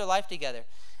to start their life together.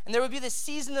 And there would be this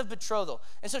season of betrothal.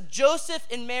 And so Joseph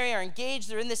and Mary are engaged.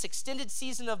 They're in this extended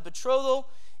season of betrothal.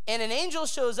 And an angel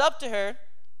shows up to her,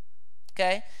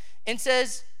 okay, and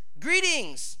says,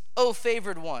 greetings, O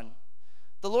favored one.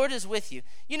 The Lord is with you.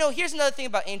 You know, here's another thing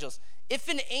about angels. If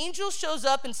an angel shows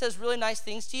up and says really nice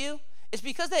things to you, it's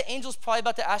because that angel's probably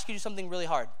about to ask you to do something really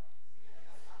hard.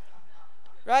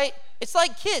 Right? It's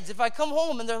like kids. If I come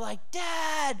home and they're like,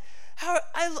 Dad,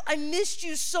 I missed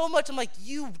you so much. I'm like,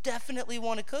 you definitely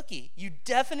want a cookie. You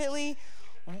definitely,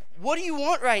 what do you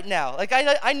want right now?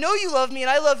 I know you love me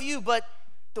and I love you, but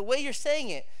the way you're saying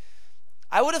it,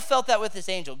 I would have felt that with this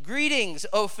angel. Greetings,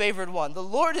 O favored one. The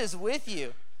Lord is with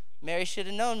you. Mary should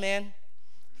have known, man.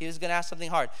 He was going to ask something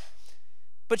hard.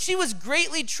 But she was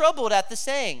greatly troubled at the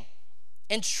saying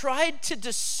and tried to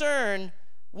discern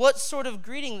what sort of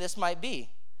greeting this might be.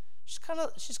 She's kind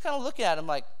of looking at him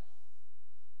like,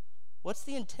 what's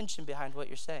the intention behind what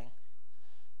you're saying?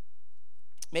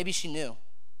 Maybe she knew.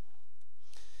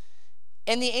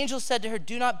 And the angel said to her,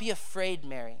 do not be afraid,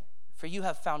 Mary, for you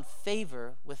have found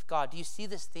favor with God. Do you see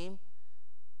this theme?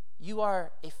 You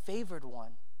are a favored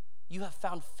one. You have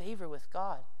found favor with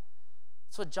God.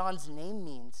 That's what John's name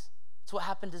means. It's what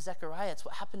happened to Zechariah. It's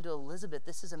what happened to Elizabeth.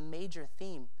 This is a major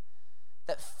theme.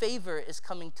 That favor is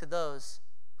coming to those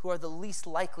who are the least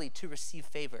likely to receive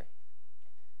favor.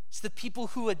 It's the people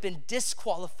who had been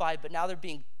disqualified, but now they're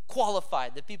being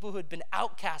qualified. The people who had been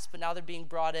outcast, but now they're being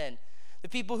brought in. The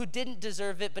people who didn't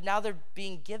deserve it, but now they're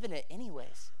being given it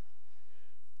anyways.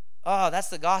 Oh, that's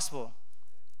the gospel.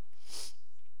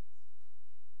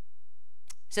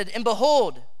 He said, and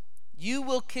behold, you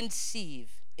will conceive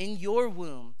in your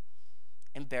womb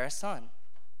and bear a son.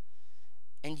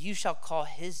 And you shall call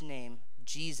his name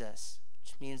Jesus,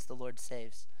 which means the Lord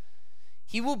saves.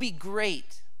 He will be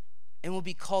great and will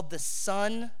be called the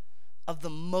Son of the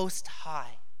Most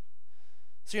High.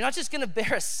 So you're not just going to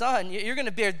bear a son, you're going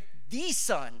to bear the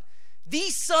Son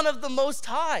of the Most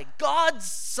High, God's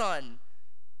Son.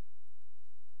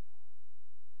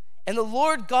 And the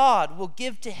Lord God will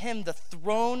give to him the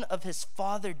throne of his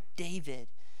father David,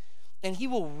 and he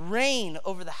will reign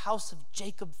over the house of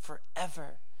Jacob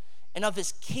forever, and of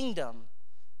his kingdom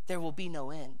there will be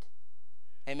no end.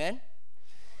 Amen?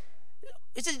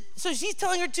 So she's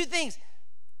telling her two things.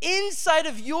 Inside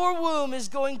of your womb is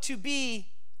going to be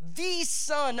the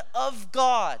Son of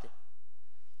God.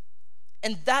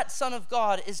 And that Son of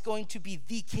God is going to be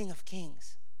the King of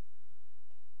Kings.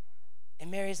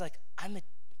 And Mary's like,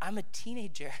 I'm a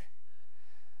teenager.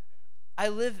 I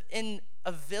live in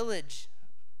a village.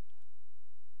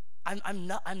 I'm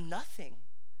nothing.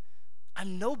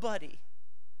 I'm nobody.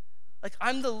 Like,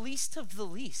 I'm the least of the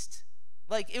least.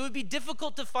 Like, it would be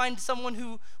difficult to find someone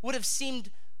who would have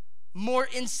seemed more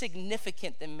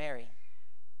insignificant than Mary.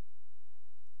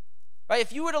 Right?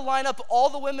 If you were to line up all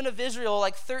the women of Israel,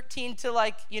 like 13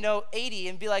 to 80,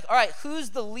 and be like, all right,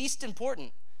 who's the least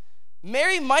important?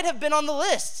 Mary might have been on the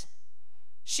list.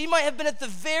 She might have been at the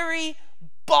very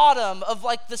bottom of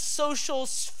like the social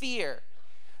sphere.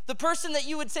 The person that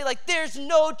you would say, like, there's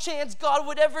no chance God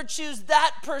would ever choose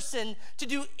that person to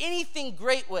do anything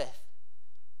great with.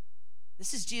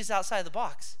 This is Jesus outside of the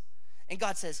box. And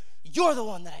God says, you're the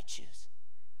one that I choose.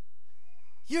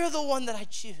 You're the one that I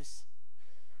choose.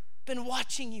 Been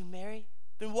watching you, Mary.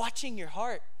 Been watching your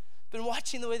heart. Been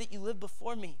watching the way that you live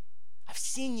before me. I've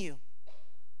seen you.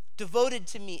 Devoted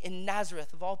to me in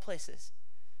Nazareth, of all places.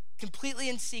 Completely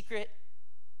in secret,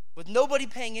 with nobody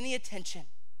paying any attention.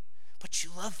 But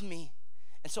you love me,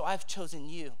 and so I've chosen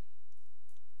you.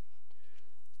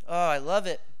 Oh, I love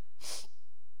it.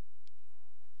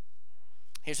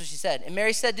 Here's what she said. And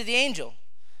Mary said to the angel,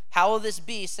 how will this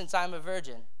be since I'm a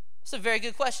virgin? It's a very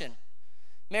good question.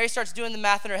 Mary starts doing the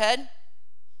math in her head.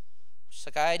 She's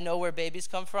like, I know where babies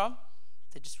come from.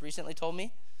 They just recently told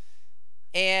me.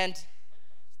 And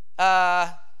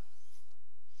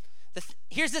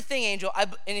here's the thing, angel.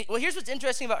 Here's what's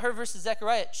interesting about her versus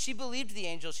Zechariah. She believed the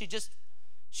angel.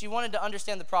 She wanted to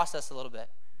understand the process a little bit.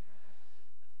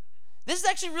 This is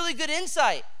actually really good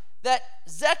insight, that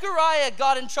Zechariah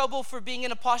got in trouble for being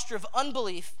in a posture of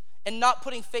unbelief and not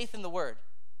putting faith in the word.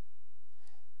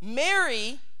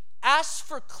 Mary asks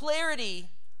for clarity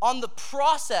on the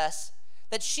process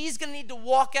that she's going to need to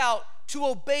walk out to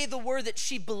obey the word that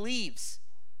she believes.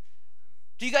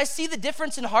 Do you guys see the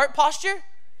difference in heart posture?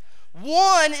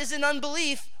 One is in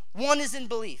unbelief, one is in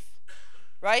belief,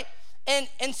 right?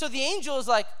 And so the angel is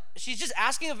like, she's just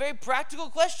asking a very practical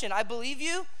question. I believe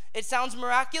you. It sounds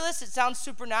miraculous. It sounds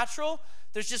supernatural.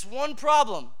 There's just one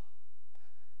problem.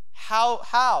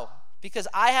 How? Because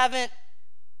I haven't,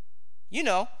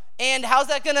 and how's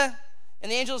that gonna? And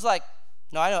the angel's like,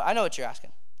 no, I know what you're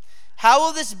asking. How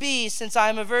will this be since I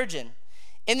am a virgin?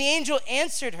 And the angel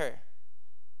answered her,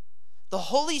 the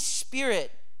Holy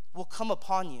Spirit will come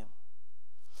upon you,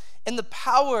 and the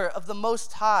power of the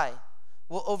Most High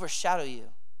will overshadow you.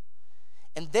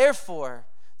 And therefore,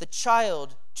 the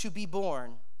child to be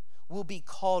born will be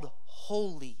called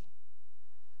Holy,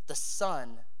 the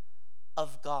Son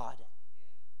of God.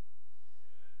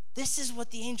 This is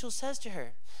what the angel says to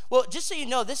her. Well, just so you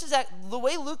know, the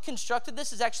way Luke constructed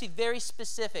this is actually very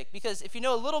specific, because if you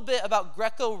know a little bit about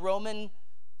Greco-Roman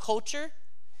culture,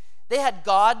 they had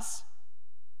gods,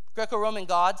 Greco-Roman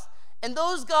gods, and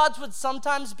those gods would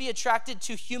sometimes be attracted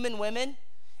to human women.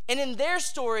 And in their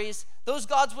stories, those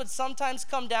gods would sometimes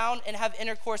come down and have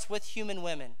intercourse with human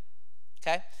women,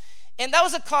 okay? And that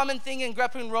was a common thing in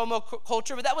Greco-Roman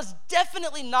culture, but that was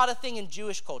definitely not a thing in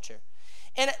Jewish culture.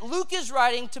 And Luke is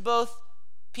writing to both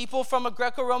people from a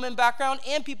Greco-Roman background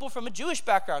and people from a Jewish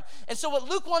background. And so what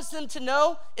Luke wants them to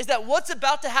know is that what's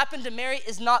about to happen to Mary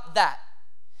is not that.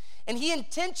 And he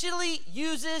intentionally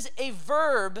uses a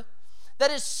verb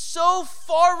that is so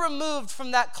far removed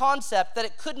from that concept that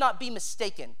it could not be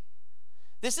mistaken.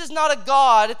 This is not a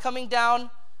God coming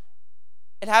down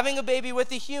and having a baby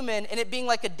with a human and it being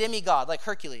like a demigod, like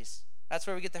Hercules. That's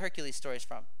where we get the Hercules stories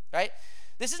from, right?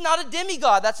 This is not a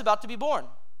demigod that's about to be born.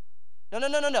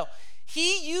 No.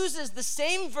 He uses the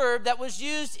same verb that was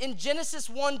used in Genesis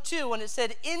 1:2 when it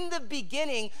said, in the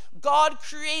beginning, God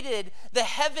created the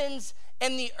heavens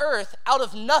and the earth out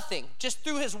of nothing, just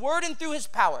through his word and through his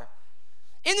power.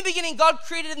 In the beginning, God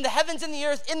created in the heavens and the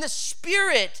earth, and the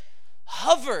Spirit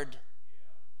hovered,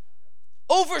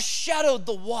 overshadowed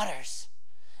the waters.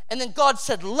 And then God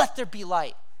said, let there be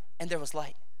light, and there was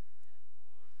light.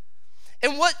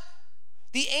 And what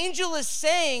the angel is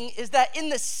saying is that in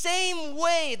the same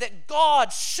way that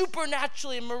God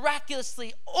supernaturally and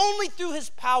miraculously, only through his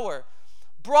power,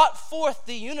 brought forth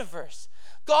the universe,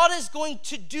 God is going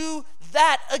to do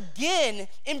that again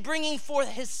in bringing forth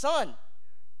his son.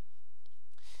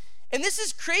 And this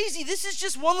is crazy. This is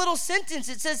just one little sentence.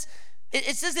 It says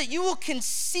that you will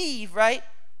conceive, right?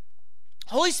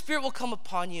 Holy Spirit will come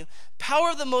upon you. Power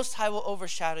of the Most High will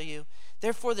overshadow you.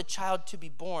 Therefore, the child to be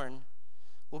born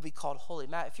will be called holy.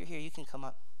 Matt, if you're here, you can come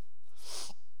up.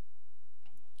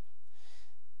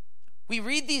 We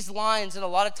read these lines, and a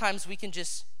lot of times we can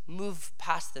just move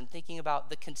past them, thinking about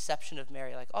the conception of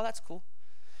Mary. Like, oh, that's cool.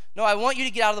 No, I want you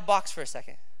to get out of the box for a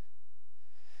second.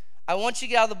 I want you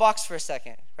to get out of the box for a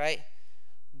second, right?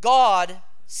 God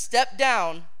stepped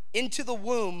down into the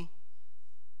womb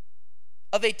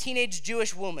of a teenage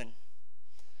Jewish woman.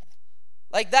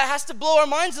 Like, that has to blow our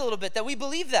minds a little bit, that we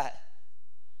believe that.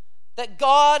 That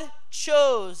God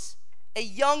chose a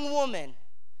young woman,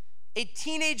 a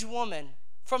teenage woman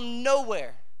from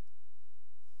nowhere.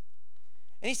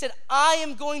 And he said, I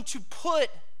am going to put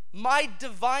my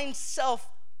divine self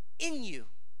in you.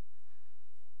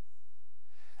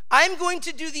 I'm going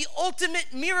to do the ultimate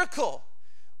miracle,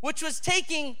 which was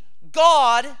taking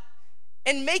God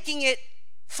and making it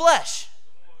flesh.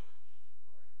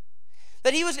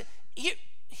 That he was,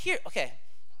 here, okay,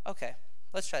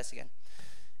 let's try this again.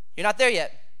 You're not there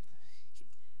yet.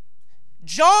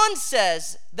 John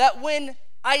says that when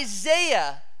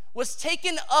Isaiah was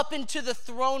taken up into the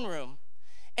throne room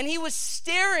and he was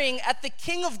staring at the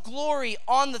King of Glory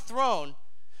on the throne,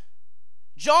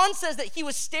 John says that he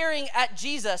was staring at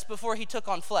Jesus before he took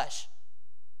on flesh.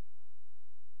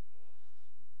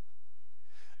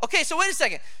 Okay, so wait a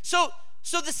second. So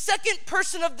the second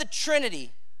person of the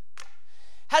Trinity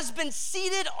has been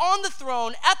seated on the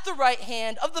throne at the right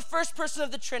hand of the first person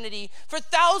of the Trinity for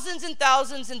thousands and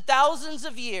thousands and thousands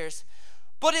of years.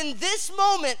 But in this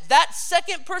moment, that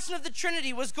second person of the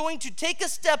Trinity was going to take a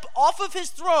step off of his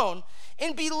throne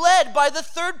and be led by the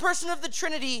third person of the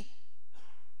Trinity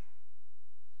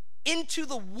into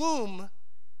the womb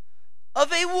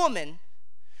of a woman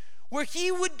where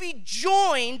he would be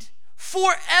joined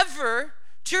forever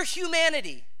to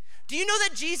humanity. Do you know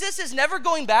that Jesus is never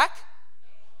going back?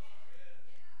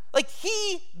 Like,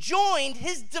 he joined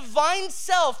his divine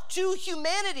self to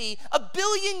humanity. 1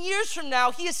 billion years from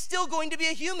now, he is still going to be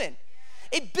a human.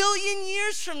 1 billion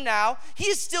years from now, he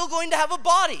is still going to have a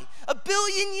body. 1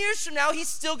 billion years from now, he's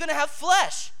still going to have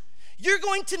flesh. You're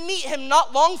going to meet him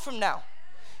not long from now.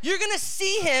 You're going to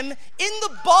see him in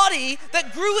the body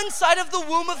that grew inside of the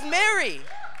womb of Mary.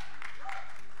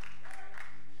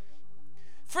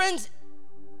 Friends,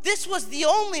 this was the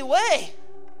only way.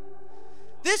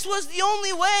 This was the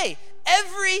only way.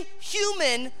 Every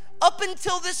human up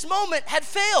until this moment had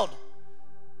failed.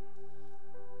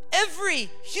 Every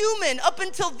human up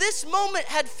until this moment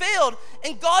had failed,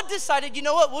 and God decided, you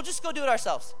know what, we'll just go do it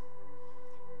ourselves.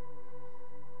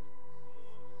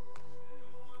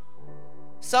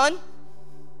 Son,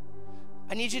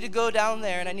 I need you to go down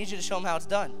there and I need you to show him how it's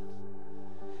done.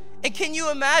 And can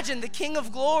you imagine the King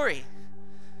of Glory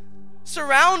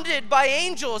surrounded by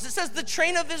angels? It says the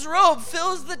train of his robe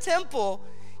fills the temple.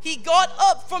 He got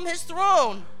up from his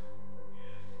throne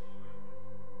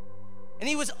and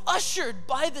he was ushered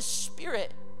by the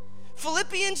Spirit.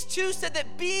 Philippians 2 said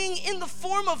that being in the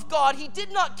form of God, he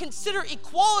did not consider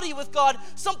equality with God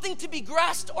something to be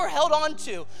grasped or held on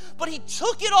to, but he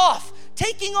took it off,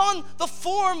 taking on the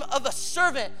form of a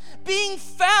servant, being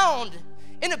found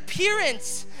in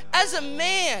appearance as a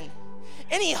man.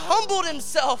 And he humbled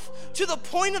himself to the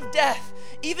point of death,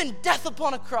 even death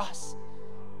upon a cross.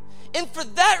 And for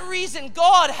that reason,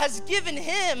 God has given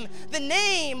him the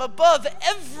name above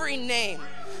every name,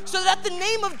 so that at the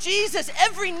name of Jesus,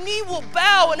 every knee will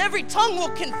bow and every tongue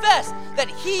will confess that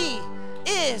he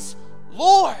is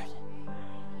Lord.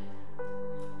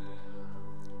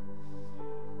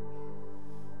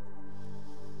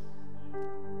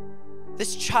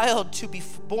 This child to be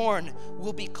born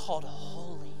will be called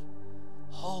Holy,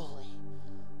 Holy,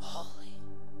 Holy,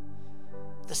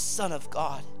 the Son of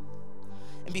God.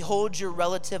 And behold, your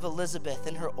relative Elizabeth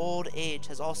in her old age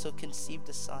has also conceived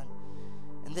a son.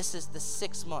 And this is the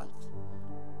 6th month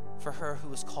for her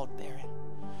who is called barren.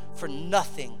 For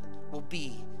nothing will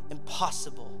be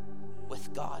impossible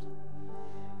with God.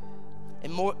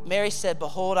 And Mary said,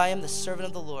 behold, I am the servant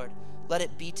of the Lord. Let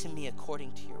it be to me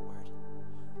according to your word.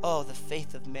 Oh, the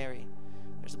faith of Mary.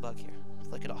 There's a bug here.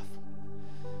 Flick it off.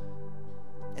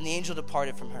 And the angel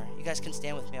departed from her. You guys can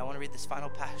stand with me. I want to read this final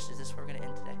passage. This is where we're going to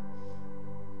end today.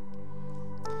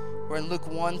 We're in Luke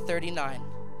 1:39.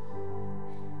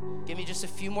 Give me just a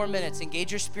few more minutes.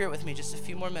 Engage your spirit with me just a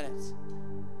few more minutes.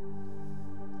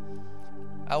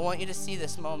 I want you to see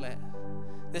this moment.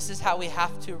 This is how we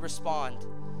have to respond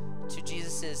to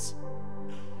Jesus'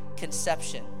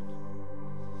 conception.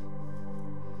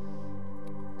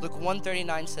 Luke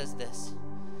 1:39 says this.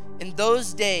 In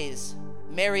those days,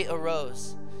 Mary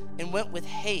arose and went with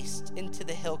haste into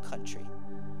the hill country,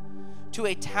 to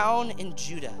a town in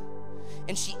Judah.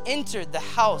 And she entered the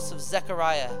house of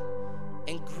Zechariah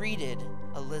and greeted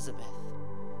Elizabeth.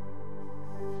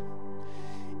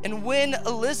 And when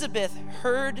Elizabeth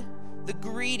heard the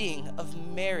greeting of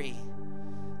Mary,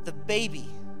 the baby,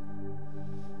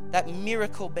 that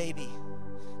miracle baby,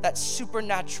 that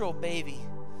supernatural baby,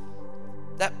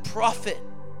 that prophet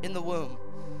in the womb,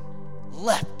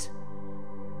 leapt.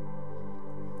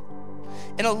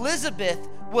 And Elizabeth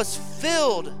was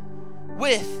filled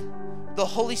with the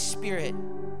Holy Spirit.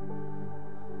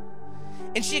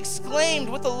 And she exclaimed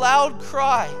with a loud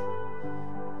cry,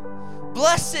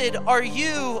 "Blessed are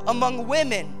you among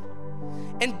women,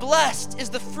 and blessed is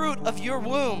the fruit of your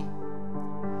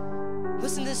womb."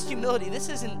 Listen to this humility. This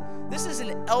is an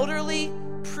elderly,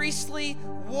 priestly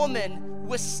woman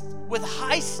with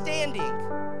high standing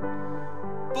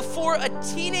before a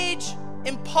teenage,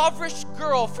 impoverished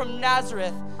girl from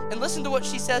Nazareth. And listen to what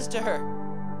she says to her.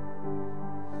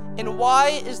 "And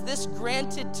why is this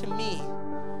granted to me,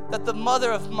 that the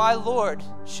mother of my Lord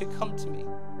should come to me?"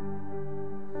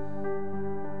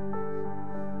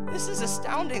 This is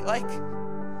astounding.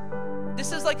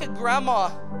 This is like a grandma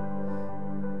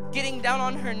getting down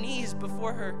on her knees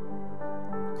before her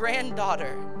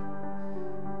granddaughter.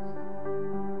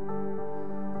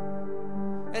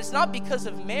 And it's not because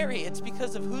of Mary, it's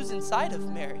because of who's inside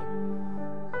of Mary.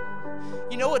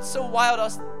 You know what's so wild? I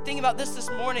was thinking about this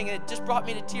morning, and it just brought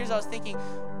me to tears. I was thinking,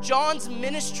 John's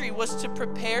ministry was to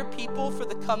prepare people for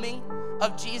the coming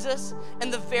of Jesus,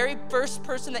 and the very first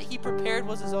person that he prepared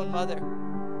was his own mother.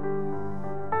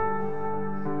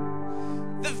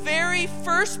 The very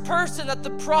first person that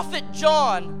the prophet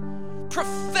John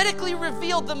prophetically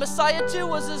revealed the Messiah to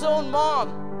was his own mom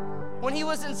when he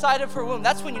was inside of her womb.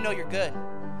 That's when you know you're good.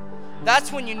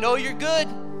 That's when you know you're good.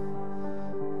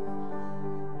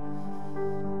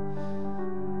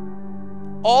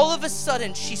 All of a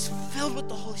sudden, she's filled with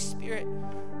the Holy Spirit.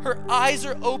 Her eyes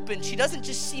are open. She doesn't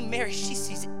just see Mary, she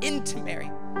sees into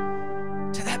Mary,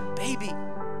 to that baby.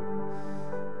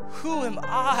 Who am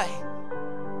I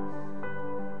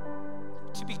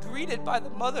to be greeted by the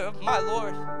mother of my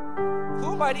Lord?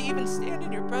 Who am I to even stand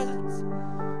in your presence?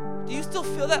 Do you still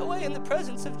feel that way in the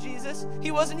presence of Jesus?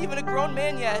 He wasn't even a grown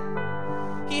man yet.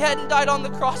 He hadn't died on the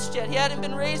cross yet. He hadn't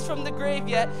been raised from the grave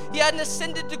yet. He hadn't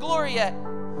ascended to glory yet.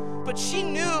 But she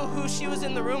knew who she was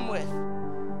in the room with.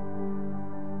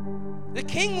 The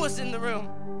King was in the room.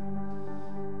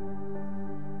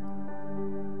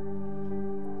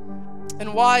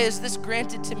 "And why is this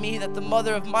granted to me, that the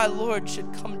mother of my Lord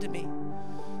should come to me?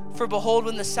 For behold,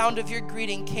 when the sound of your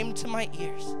greeting came to my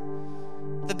ears,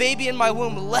 the baby in my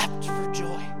womb leapt for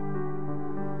joy.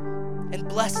 And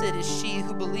blessed is she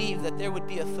who believed that there would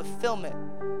be a fulfillment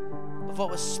of what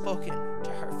was spoken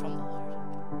to her from the Lord."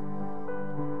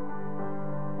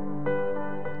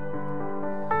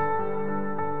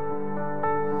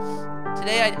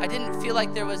 Today, I didn't feel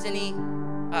like there was any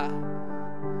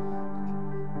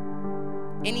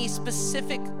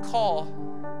specific call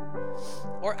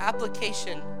or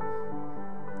application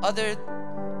other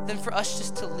than for us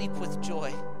just to leap with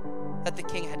joy that the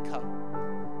King had come.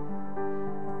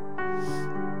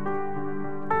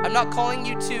 I'm not calling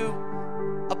you to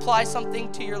apply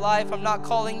something to your life. I'm not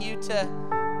calling you to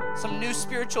some new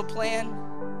spiritual plan.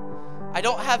 I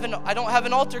don't have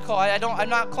an altar call. I'm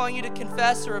not calling you to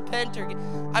confess or repent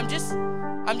I'm just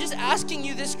asking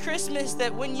you this Christmas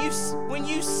that when you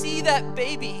see that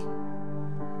baby,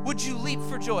 would you leap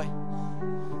for joy?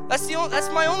 That's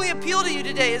my only appeal to you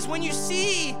today, is when you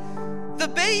see the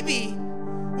baby,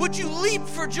 would you leap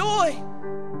for joy?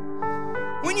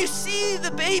 When you see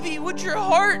the baby, would your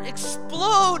heart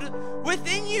explode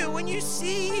within you? When you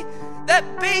see that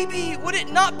baby, would it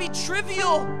not be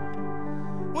trivial?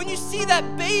 When you see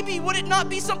that baby, would it not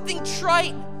be something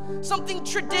trite, something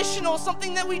traditional,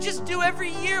 something that we just do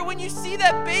every year? When you see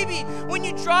that baby, when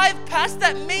you drive past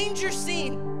that manger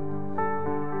scene,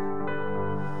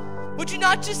 would you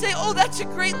not just say, "Oh, that's a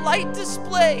great light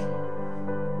display"?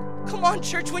 Come on,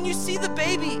 church, when you see the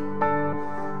baby,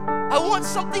 I want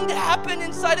something to happen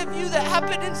inside of you that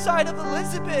happened inside of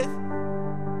Elizabeth.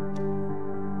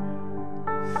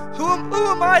 Who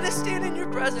am I to stand in your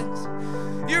presence?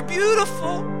 You're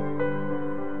beautiful.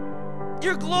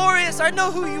 You're glorious. I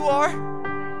know who you are.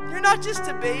 You're not just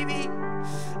a baby.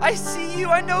 I see you.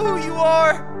 I know who you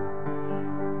are.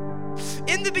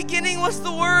 In the beginning was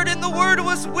the Word, and the Word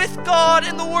was with God,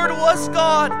 and the Word was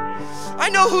God. I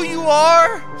know who you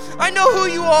are. I know who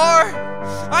you are.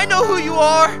 I know who you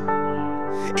are.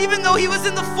 Even though he was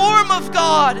in the form of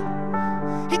God,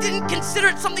 he didn't consider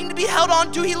it something to be held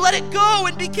on to. He let it go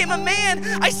and became a man.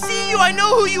 I see you. I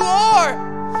know who you are.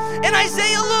 And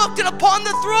Isaiah looked, and upon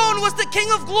the throne was the King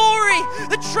of glory.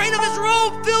 The train of his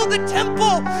robe filled the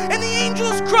temple, and the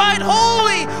angels cried,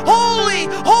 "Holy, holy,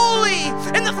 holy."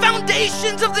 And the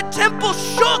foundations of the temple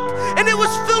shook, and it was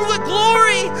filled with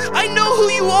glory. I know who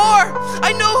you are.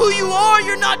 I know who you are.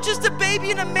 You're not just a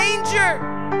baby in a manger.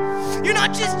 You're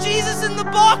not just Jesus in the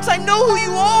box. I know who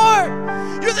you are.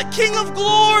 You're the King of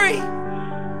glory.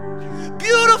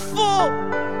 Beautiful.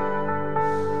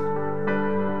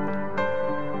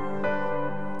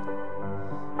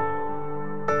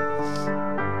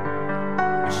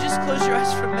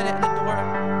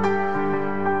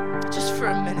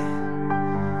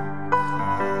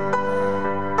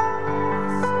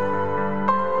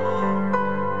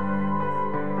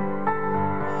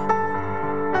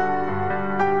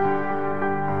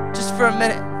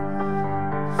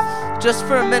 just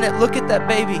for a minute, look at that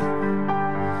baby.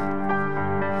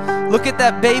 Look at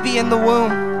that baby in the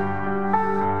womb.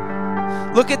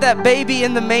 Look at that baby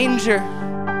in the manger.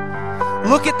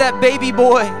 Look at that baby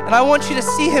boy, and I want you to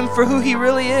see him for who he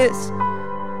really is.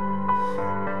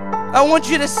 I want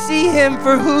you to see him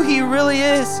for who he really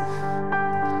is.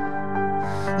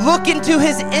 Look into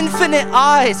his infinite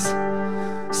eyes.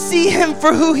 See him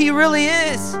for who he really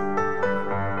is.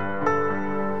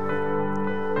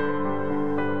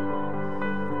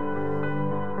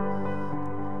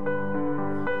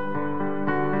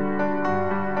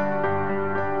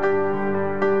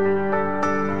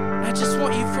 I just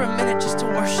want you for a minute just to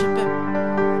worship him.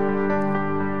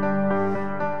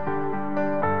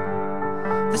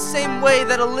 The same way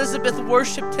that Elizabeth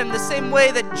worshiped him, the same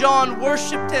way that John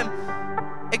worshiped him,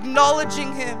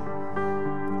 acknowledging him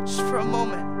just for a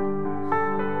moment.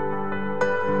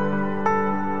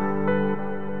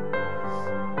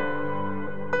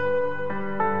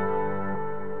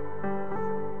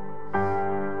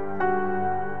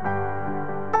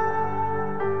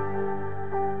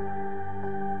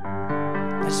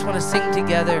 I just want to sing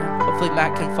together. Hopefully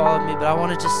Matt can follow me, but I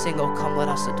want to just sing, "Oh, come, let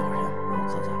us adore him." We'll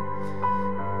close out.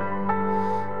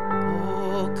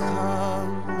 Oh,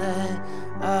 come, let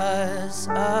us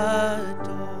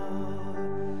adore.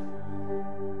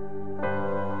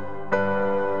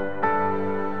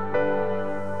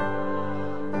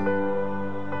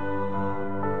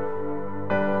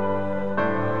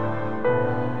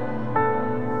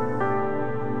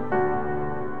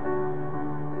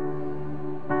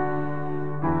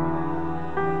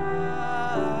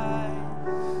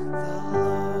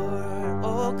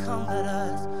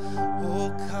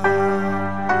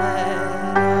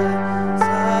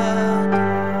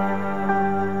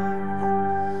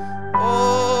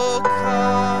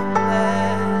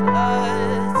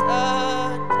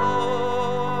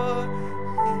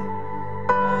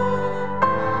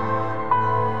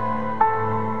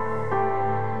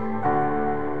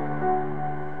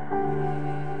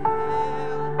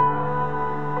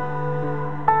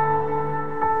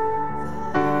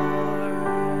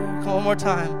 One more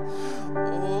time.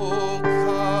 Oh,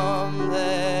 come,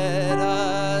 let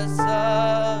us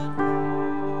adore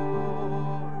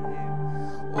him.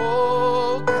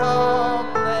 Oh,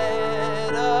 come,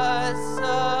 let us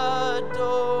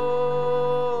adore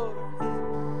him.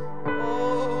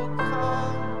 Oh,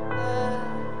 come, let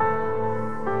us.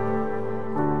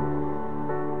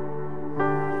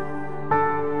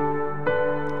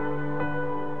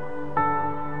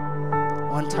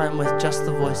 One time with just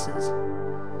the voices.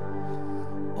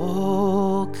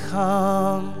 Oh,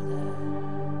 come.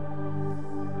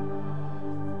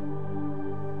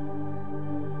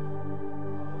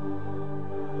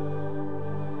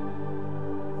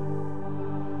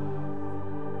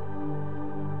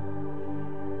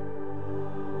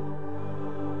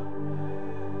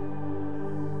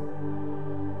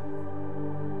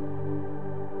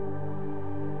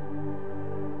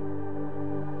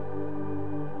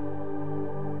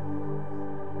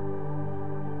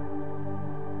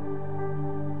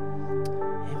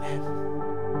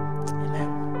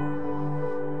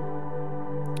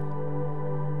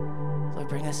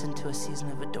 Bring us into a season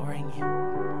of adoring you.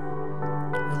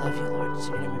 We love you, Lord. In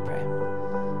your name we pray.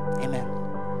 Amen.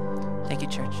 Thank you,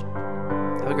 church.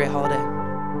 Have a great holiday.